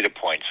many data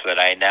points that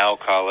I now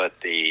call it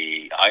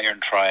the iron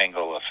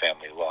triangle of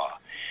family law.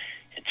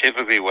 And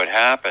typically what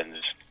happens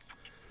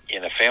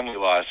in a family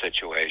law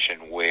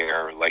situation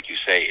where, like you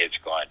say, it's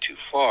gone too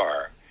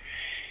far,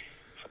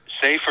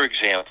 say, for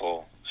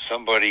example,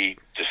 somebody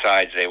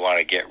decides they want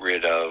to get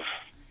rid of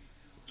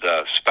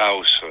the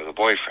spouse or the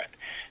boyfriend.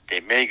 They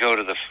may go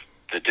to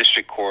the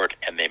district court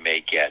and they may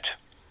get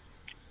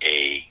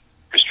a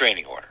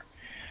restraining order,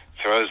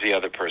 throws the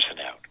other person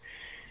out.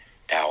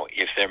 Now,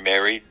 if they're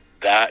married,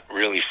 that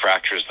really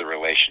fractures the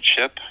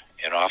relationship,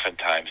 and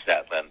oftentimes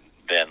that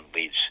then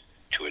leads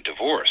to a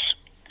divorce.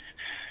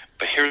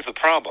 But here's the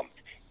problem.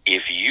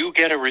 If you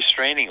get a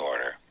restraining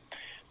order,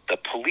 the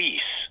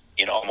police,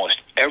 in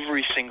almost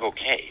every single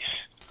case,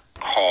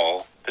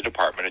 call the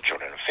Department of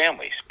Children and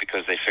Families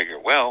because they figure,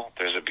 well,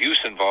 there's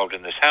abuse involved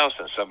in this house,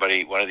 and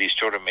one of these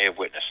children may have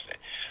witnessed it.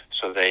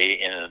 So they,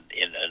 in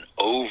an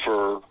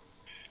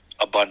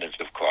overabundance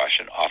of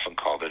caution, often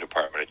call the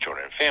Department of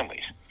Children and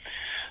Families.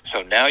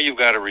 So now you've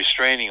got a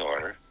restraining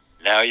order,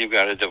 now you've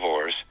got a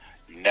divorce,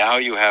 now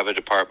you have a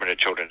Department of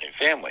Children and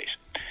Families.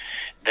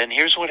 Then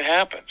here's what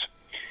happens.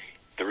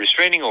 The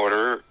restraining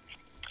order,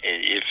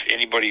 if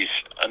anybody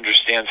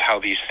understands how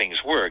these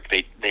things work,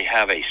 they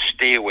have a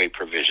stay-away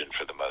provision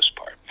for the most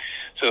part.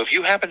 So if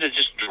you happen to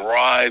just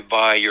drive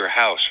by your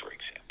house, for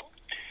example,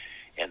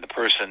 and the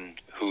person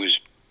who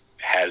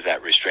has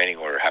that restraining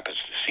order happens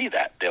to see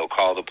that, they'll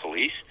call the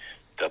police.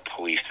 The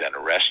police then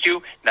arrest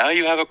you. Now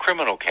you have a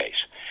criminal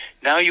case.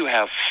 Now you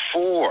have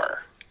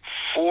four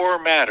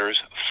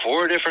matters,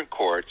 4 different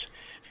courts,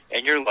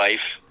 and your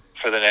life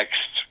for the next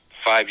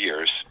 5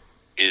 years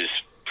is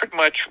pretty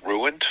much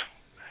ruined.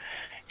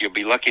 You'll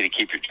be lucky to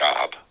keep your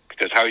job,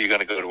 because how are you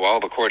going to go to all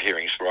the court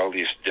hearings for all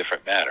these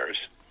different matters?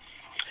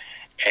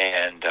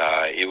 And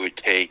it would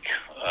take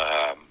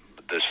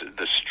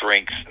the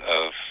strength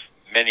of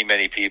many,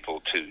 many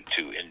people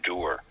to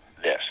endure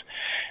this.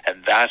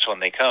 And that's when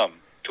they come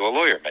to a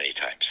lawyer many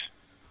times,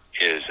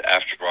 is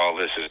after all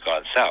this has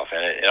gone south.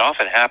 And it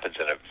often happens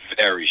in a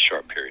very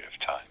short period of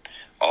time.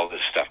 All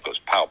this stuff goes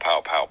pow,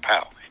 pow, pow,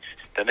 pow.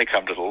 Then they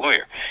come to the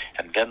lawyer.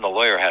 And then the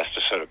lawyer has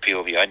to sort of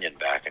peel the onion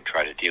back and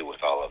try to deal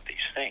with all of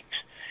these things.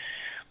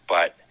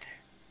 But,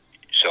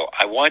 so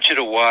I want you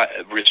to watch.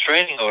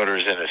 Restraining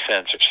orders, in a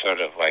sense, are sort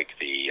of like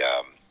the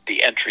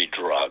entry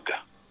drug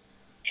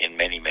in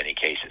many, many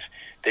cases.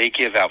 They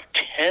give out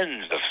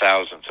tens of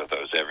thousands of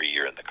those every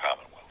year in the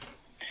Commonwealth.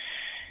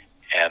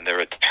 And they're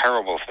a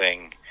terrible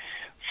thing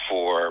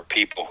for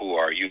people who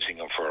are using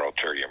them for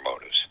ulterior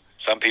motives.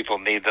 Some people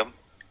need them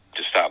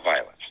to stop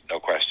violence, no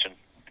question.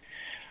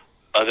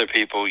 Other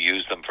people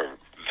use them for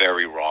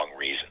very wrong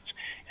reasons.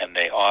 And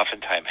they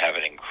oftentimes have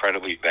an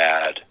incredibly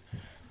bad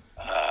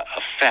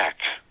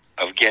effect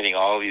of getting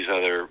all these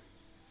other,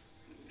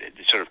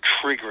 sort of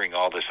triggering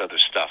all this other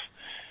stuff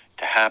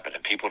to happen.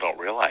 And people don't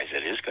realize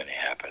it is going to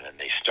happen. And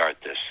they start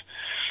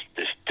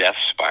this death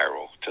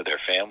spiral to their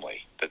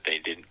family that they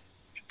didn't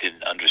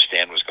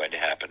understand was going to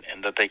happen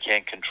and that they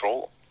can't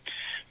control.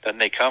 Then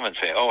they come and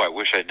say, oh, I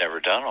wish I'd never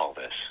done all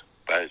this,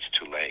 but it's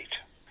too late.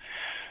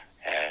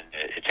 And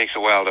it takes a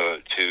while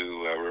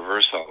to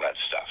reverse all that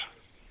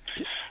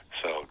stuff.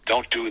 So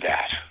don't do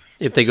that.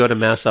 If they go to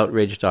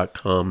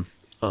massoutrage.com,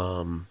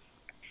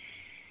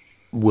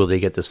 will they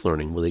get this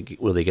learning?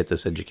 Will they get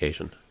this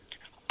education?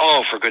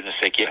 Oh, for goodness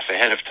sake, yes,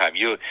 ahead of time.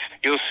 You'll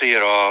see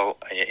it all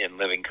in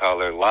living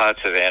color,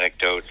 lots of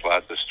anecdotes,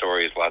 lots of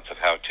stories, lots of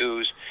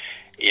how-tos.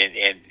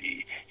 And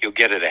you'll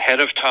get it ahead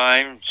of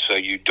time so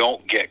you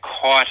don't get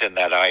caught in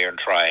that iron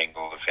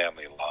triangle of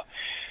family law.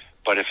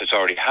 But if it's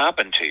already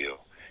happened to you,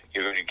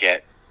 you're going to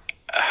get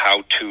a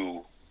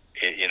how-to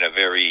in a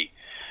very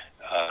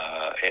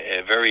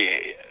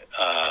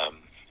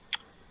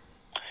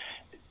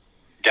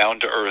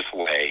down-to-earth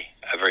way,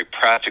 a very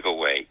practical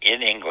way,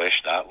 in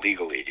English, not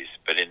legalese,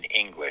 but in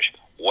English,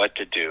 what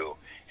to do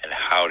and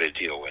how to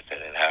deal with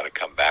it and how to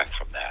come back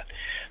from that.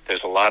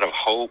 There's a lot of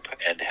hope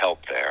and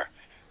help there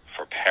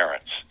for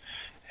parents.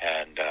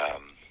 And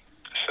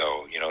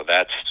so,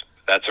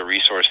 that's a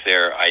resource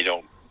there.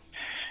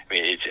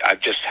 I've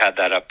just had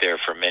that up there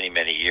for many,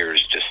 many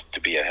years, just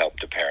to be a help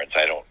to parents.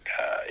 I don't.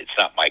 It's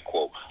not my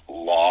quote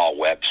law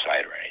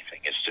website or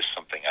anything. It's just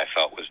something I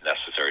felt was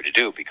necessary to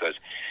do because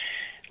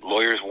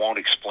lawyers won't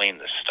explain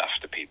this stuff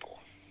to people,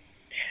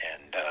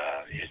 and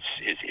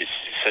it's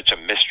such a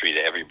mystery to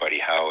everybody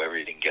how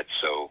everything gets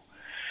so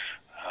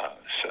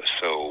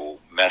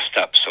messed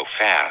up so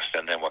fast,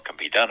 and then what can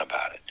be done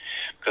about it,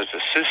 because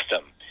the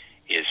system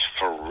is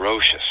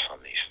ferocious on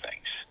these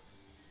things,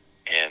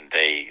 and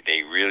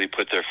they really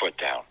put their foot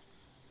down,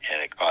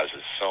 and it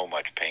causes so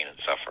much pain and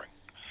suffering.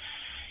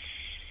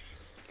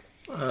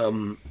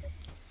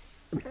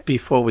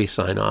 Before we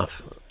sign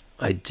off,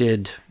 I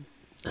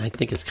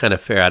think it's kind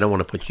of fair. I don't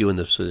want to put you in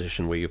this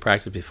position where you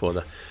practice before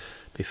the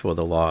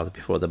law,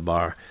 before the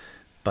bar,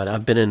 but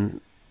I've been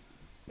in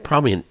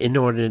probably an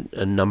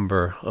inordinate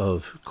number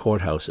of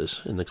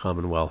courthouses in the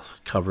Commonwealth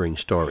covering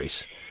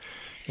stories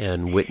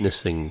and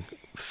witnessing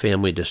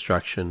family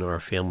destruction or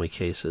family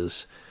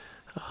cases.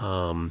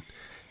 And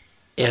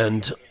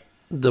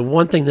the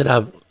one thing that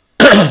I've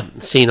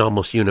seen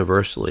almost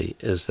universally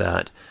is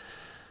that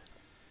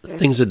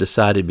things are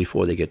decided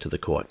before they get to the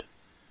court.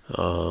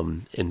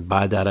 And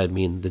by that I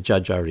mean the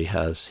judge already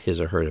has his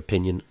or her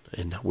opinion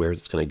and where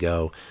it's going to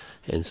go.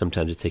 And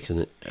sometimes it takes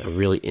a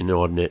really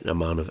inordinate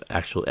amount of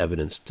actual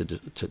evidence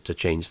to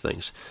change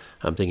things.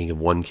 I'm thinking of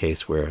one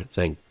case where,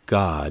 thank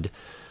God,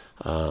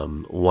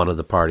 one of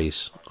the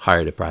parties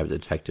hired a private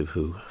detective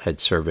who had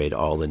surveyed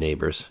all the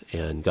neighbors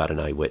and got an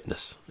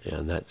eyewitness.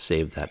 And that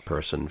saved that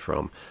person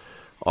from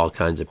all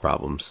kinds of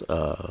problems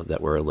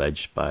that were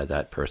alleged by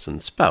that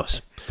person's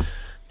spouse. I'm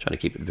trying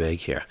to keep it vague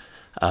here.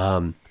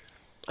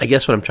 I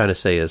guess what I'm trying to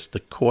say is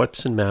the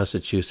courts in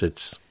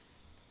Massachusetts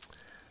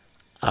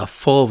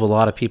full of a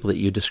lot of people that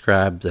you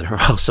described that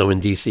are also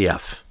in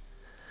DCF.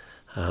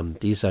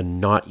 These are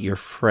not your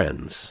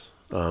friends.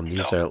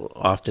 These are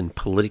often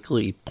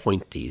politically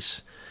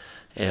appointees,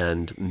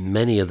 and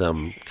many of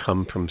them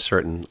come from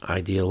certain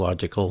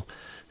ideological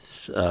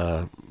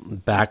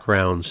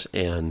backgrounds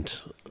and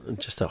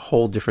just a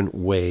whole different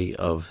way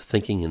of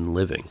thinking and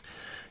living.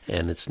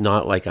 And it's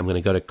not like I'm going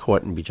to go to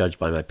court and be judged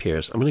by my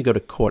peers. I'm going to go to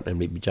court and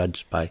be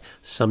judged by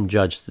some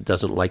judge that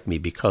doesn't like me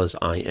because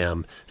I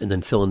am, and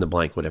then fill in the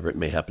blank, whatever it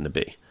may happen to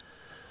be.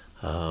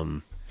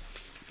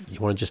 You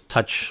want to just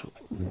touch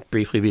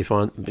briefly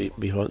before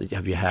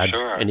have you had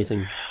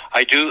anything?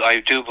 I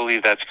do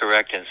believe that's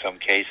correct in some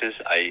cases.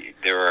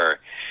 There are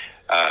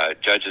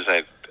judges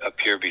I've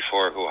appeared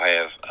before who I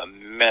have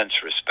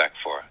immense respect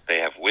for. They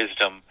have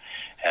wisdom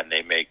and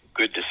they make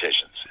good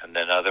decisions. And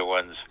then other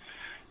ones,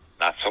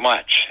 not so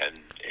much, and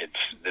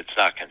it's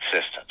not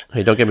consistent.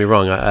 Hey, don't get me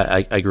wrong.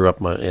 I grew up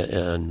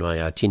in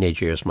my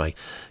teenage years. My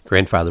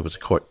grandfather was a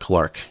court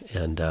clerk,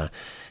 and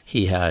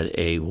he had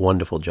a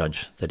wonderful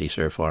judge that he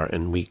served for,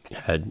 and we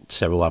had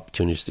several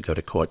opportunities to go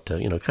to court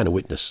to, kind of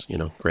witness,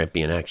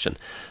 Grampy in action.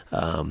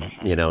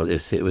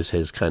 It was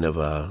his kind of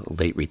a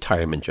late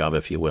retirement job,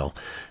 if you will,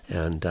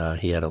 and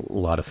he had a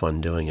lot of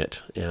fun doing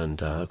it.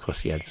 And of course,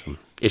 he had some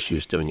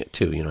issues doing it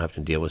too. Having to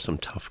deal with some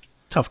tough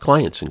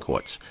clients in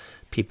courts.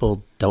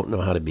 People don't know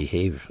how to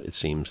behave, it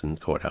seems, in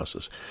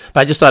courthouses.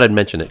 But I just thought I'd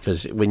mention it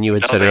because when you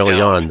had said early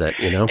on that,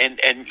 And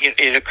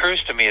it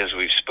occurs to me as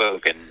we've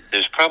spoken,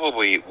 there's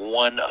probably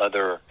one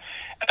other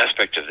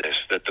aspect of this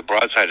that the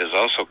broadside has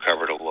also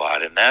covered a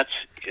lot, and that's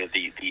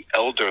the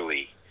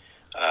elderly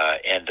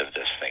end of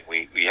this thing.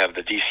 We have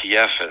the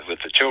DCF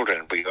with the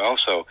children, but we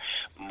also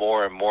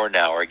more and more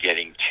now are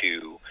getting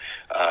to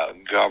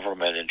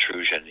government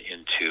intrusion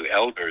into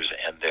elders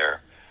and their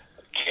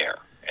care.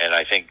 And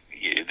I think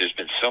there's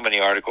been so many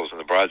articles in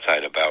the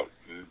broadside about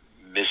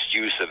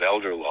misuse of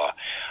elder law.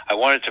 I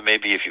wanted to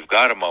maybe, if you've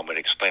got a moment,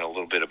 explain a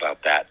little bit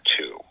about that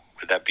too.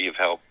 Would that be of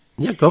help?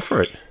 Yeah, go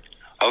for it.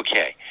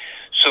 Okay.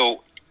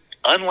 So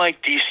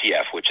unlike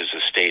DCF, which is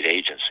a state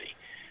agency,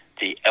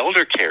 the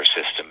elder care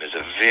system is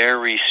a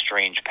very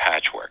strange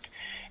patchwork.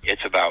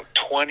 It's about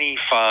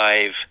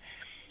 25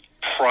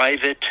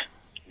 private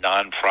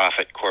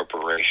nonprofit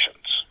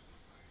corporations,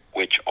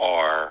 which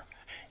are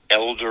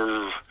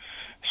elder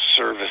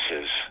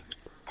services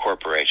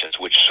corporations,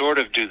 which sort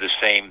of do the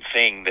same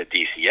thing that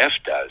DCF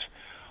does,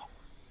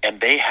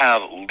 and they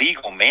have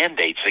legal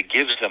mandates that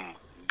gives them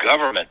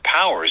government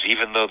powers,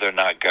 even though they're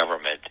not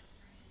government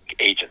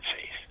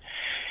agencies.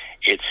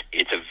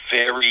 It's a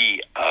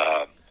very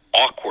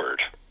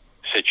awkward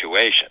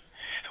situation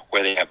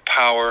where they have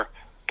power,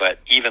 but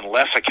even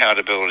less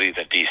accountability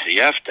than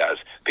DCF does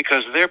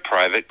because they're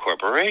private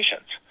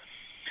corporations.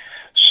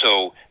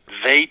 So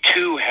they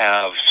too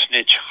have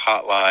snitch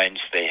hotlines.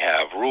 They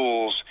have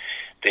rules.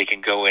 They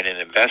can go in and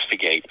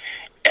investigate,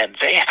 and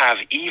they have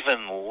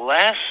even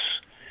less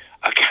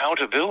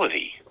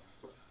accountability,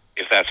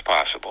 if that's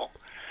possible,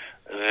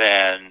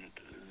 than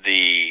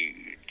the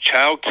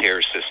child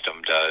care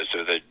system does,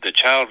 or the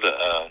child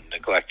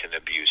neglect and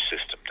abuse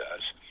system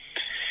does.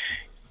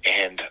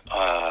 And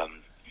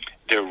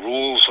their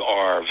rules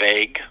are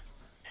vague,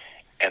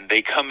 and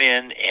they come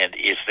in, and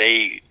if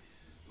they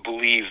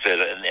believe that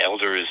an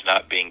elder is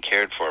not being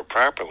cared for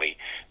properly,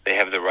 they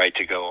have the right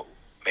to go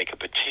make a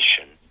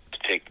petition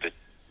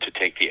to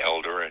take the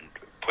elder and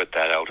put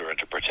that elder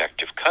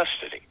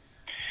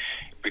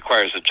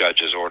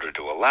judge's order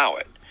to allow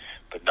it.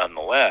 But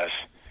nonetheless,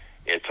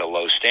 it's a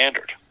low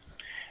standard.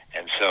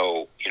 And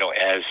so,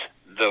 as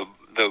the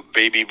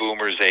baby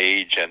boomers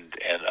age and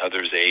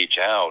others age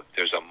out,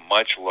 there's a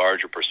much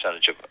larger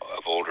percentage of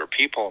older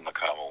people in the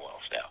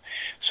Commonwealth now.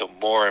 So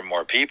more and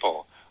more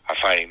people are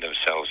finding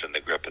themselves in the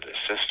grip of this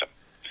system.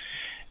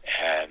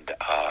 And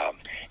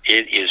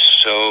it is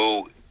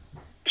so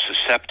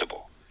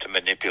susceptible to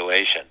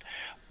manipulation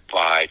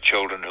by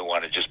children who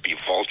want to just be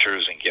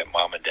vultures and get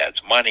mom and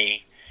dad's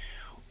money,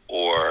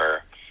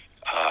 or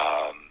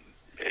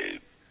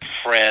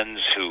friends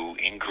who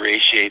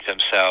ingratiate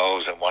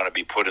themselves and want to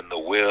be put in the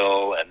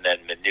will and then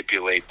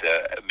manipulate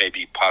the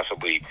maybe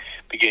possibly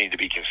beginning to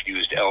be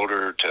confused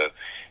elder to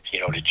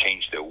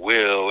change their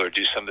will or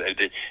do something.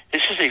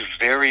 This is a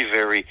very,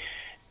 very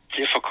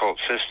difficult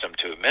system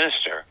to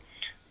administer,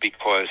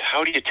 because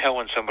how do you tell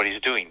when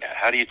somebody's doing that?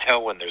 How do you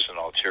tell when there's an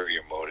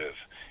ulterior motive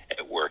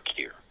at work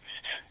here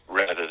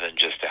rather than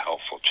just a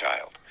helpful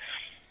child?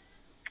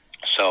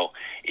 So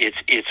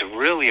it's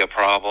really a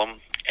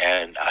problem,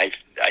 and I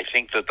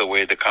think that the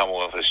way the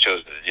Commonwealth has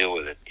chosen to deal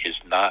with it is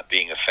not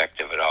being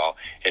effective at all.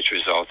 It's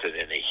resulted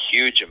in a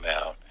huge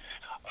amount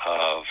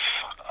of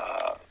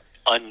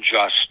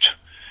unjust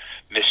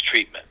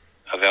mistreatment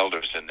of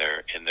elders in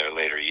their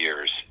later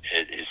years.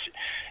 It is.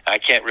 I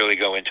can't really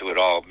go into it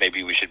all.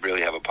 Maybe we should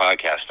really have a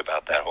podcast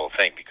about that whole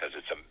thing, because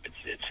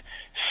it's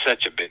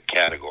such a big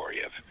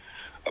category of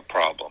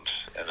problems,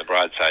 and the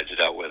Broadside's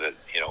dealt with it,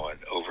 and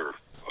over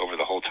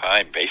the whole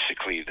time,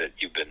 basically, that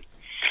you've been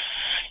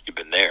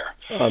there.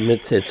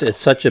 It's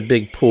such a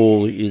big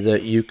pool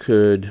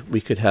that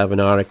we could have an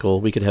article.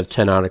 We could have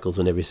 10 articles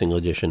in every single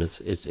edition.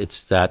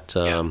 It's that.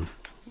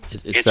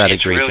 It's that egregious.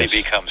 It's really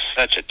become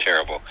such a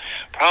terrible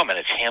problem, and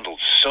it's handled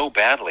so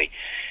badly.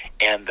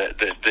 And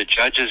the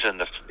judges in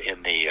the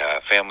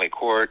family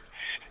court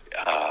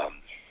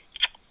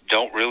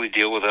don't really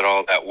deal with it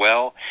all that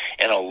well.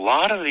 And a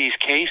lot of these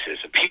cases,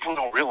 and people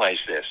don't realize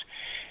this.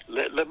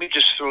 Let me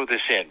just throw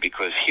this in,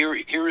 because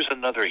here is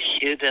another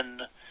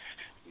hidden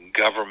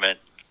government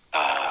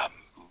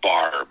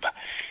barb.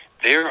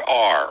 There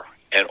are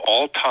at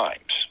all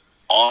times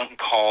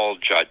on-call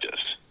judges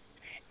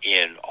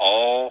in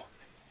all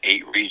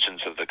 8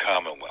 regions of the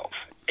Commonwealth.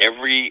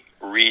 Every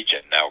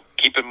region. Now,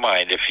 keep in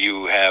mind, if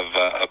you have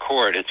a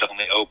court, it's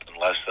only open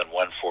less than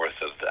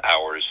 1/4 of the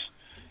hours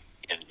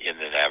in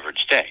an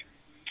average day,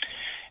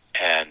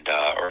 and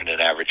or in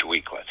an average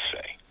week, let's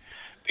say,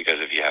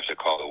 because if you have to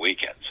call the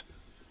weekends.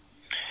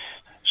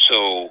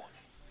 So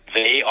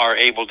they are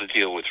able to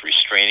deal with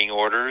restraining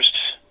orders.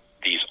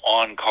 These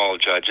on-call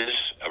judges,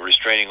 a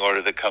restraining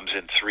order that comes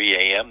in 3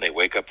 a.m., they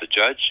wake up the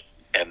judge,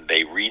 and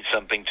they read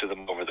something to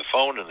them over the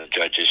phone, and the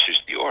judge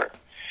issues the order.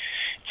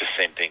 It's the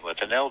same thing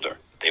with an elder.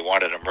 They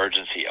want an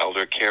emergency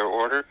elder care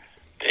order.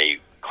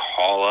 They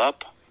call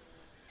up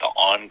the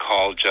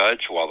on-call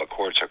judge while the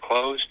courts are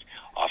closed,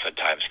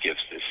 oftentimes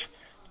gives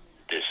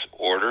this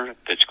order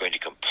that's going to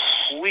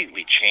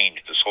completely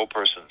change this whole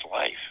person's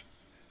life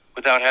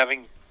without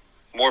having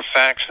more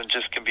facts than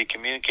just can be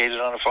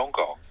communicated on a phone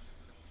call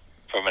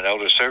from an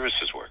elder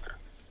services worker.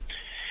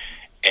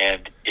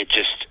 And it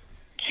just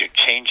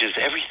changes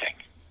everything.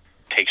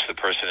 Takes the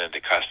person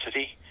into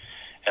custody.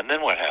 And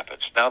then what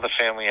happens? Now the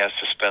family has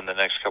to spend the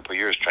next couple of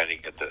years trying to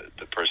get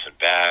the person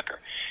back.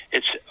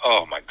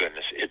 Oh my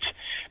goodness.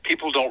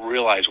 People don't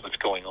realize what's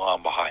going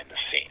on behind the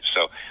scenes.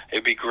 So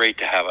it'd be great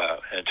to have an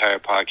entire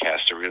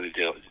podcast to really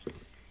deal with this.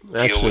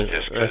 Actually,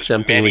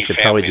 I'm thinking we should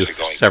probably do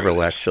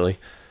several, actually.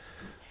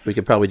 We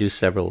could probably do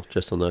several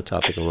just on that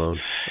topic alone.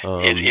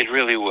 It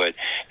really would.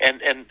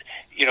 And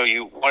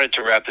you wanted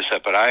to wrap this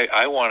up, but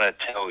I want to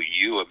tell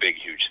you a big,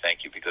 huge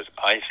thank you, because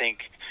I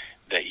think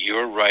that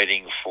you're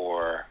writing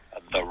for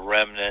the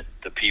remnant,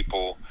 the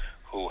people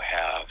who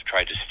have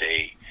tried to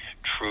stay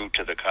true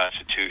to the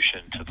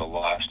Constitution, to the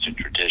laws, to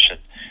tradition,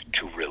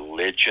 to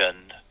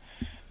religion,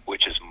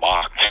 which is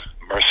mocked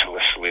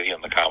mercilessly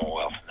in the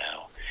Commonwealth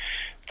now.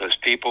 Those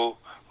people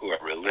who are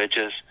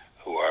religious,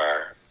 who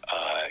are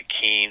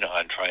keen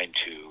on trying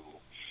to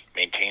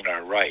maintain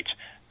our rights,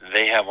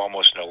 they have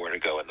almost nowhere to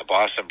go. And the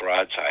Boston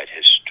Broadside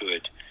has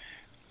stood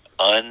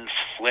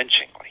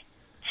unflinchingly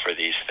for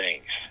these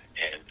things,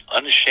 and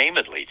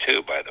unashamedly,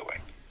 too, by the way.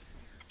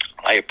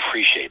 I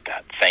appreciate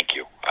that. Thank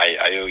you. I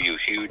owe you a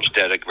huge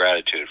debt of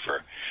gratitude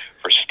for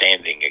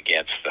standing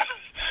against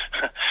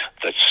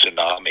the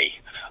tsunami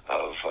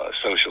of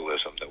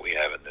socialism that we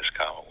have in this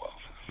Commonwealth.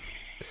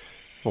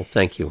 Well,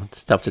 thank you.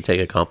 It's tough to take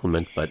a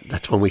compliment, but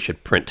that's when we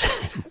should print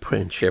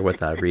and share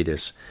with our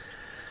readers.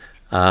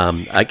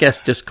 I guess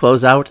just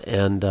close out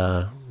and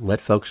let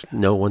folks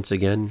know once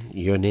again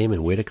your name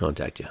and where to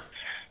contact you.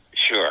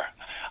 Sure.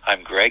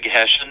 I'm Greg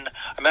Hession.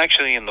 I'm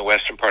actually in the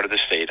western part of the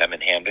state. I'm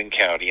in Hampden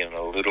County in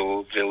the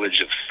little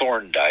village of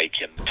Thorndike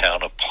in the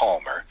town of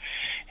Palmer.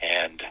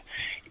 And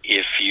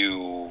if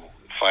you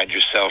find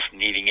yourself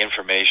needing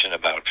information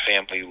about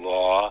family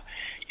law,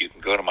 you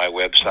can go to my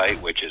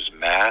website, which is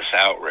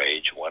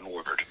massoutrage, one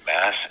word,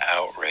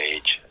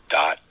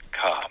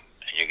 massoutrage.com.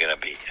 And you're going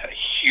to be a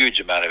huge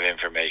amount of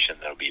information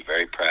that will be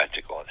very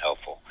practical and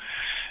helpful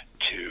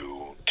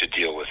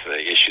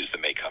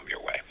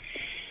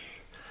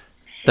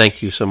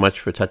thank you so much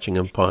for touching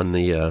upon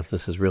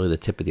this is really the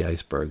tip of the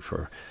iceberg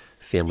for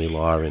family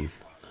law and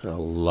a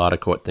lot of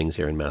court things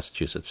here in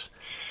Massachusetts.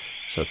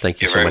 So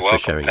thank you so much for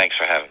sharing. Thanks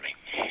for having me.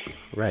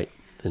 Right.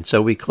 And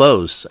so we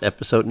close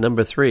episode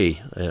number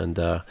 3. And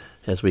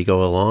as we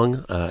go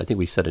along, I think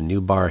we set a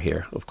new bar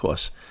here, of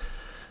course.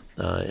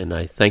 And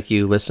I thank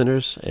you,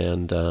 listeners.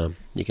 And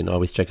you can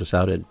always check us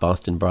out at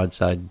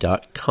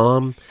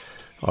bostonbroadside.com.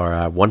 Our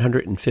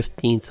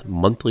 115th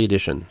monthly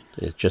edition.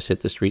 It just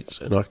hit the streets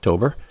in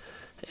October.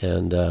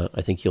 And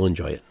I think you'll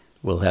enjoy it.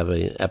 We'll have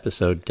an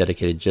episode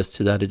dedicated just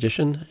to that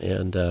edition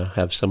and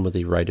have some of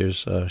the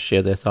writers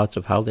share their thoughts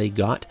of how they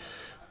got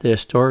their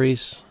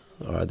stories,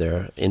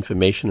 their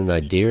information and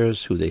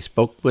ideas, who they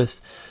spoke with,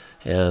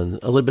 and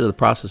a little bit of the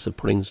process of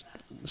putting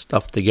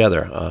stuff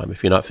together.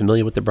 If you're not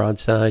familiar with the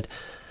Broadside,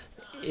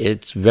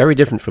 it's very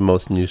different from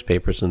most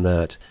newspapers in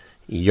that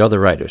you're the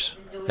writers.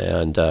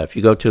 And if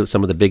you go to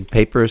some of the big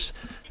papers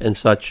and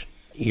such,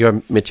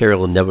 your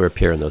material will never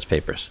appear in those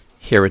papers.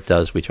 Here it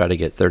does. We try to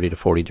get 30 to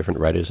 40 different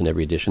writers in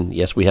every edition.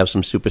 Yes, we have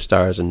some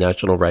superstars and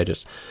national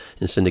writers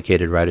and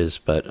syndicated writers,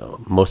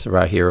 but most of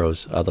our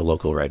heroes are the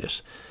local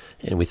writers.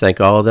 And we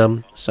thank all of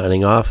them.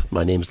 Signing off,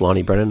 my name's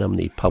Lonnie Brennan. I'm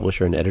the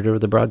publisher and editor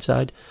of The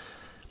Broadside.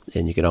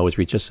 And you can always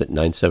reach us at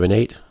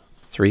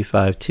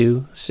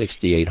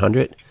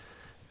 978-352-6800.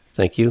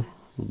 Thank you.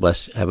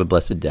 Have a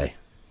blessed day.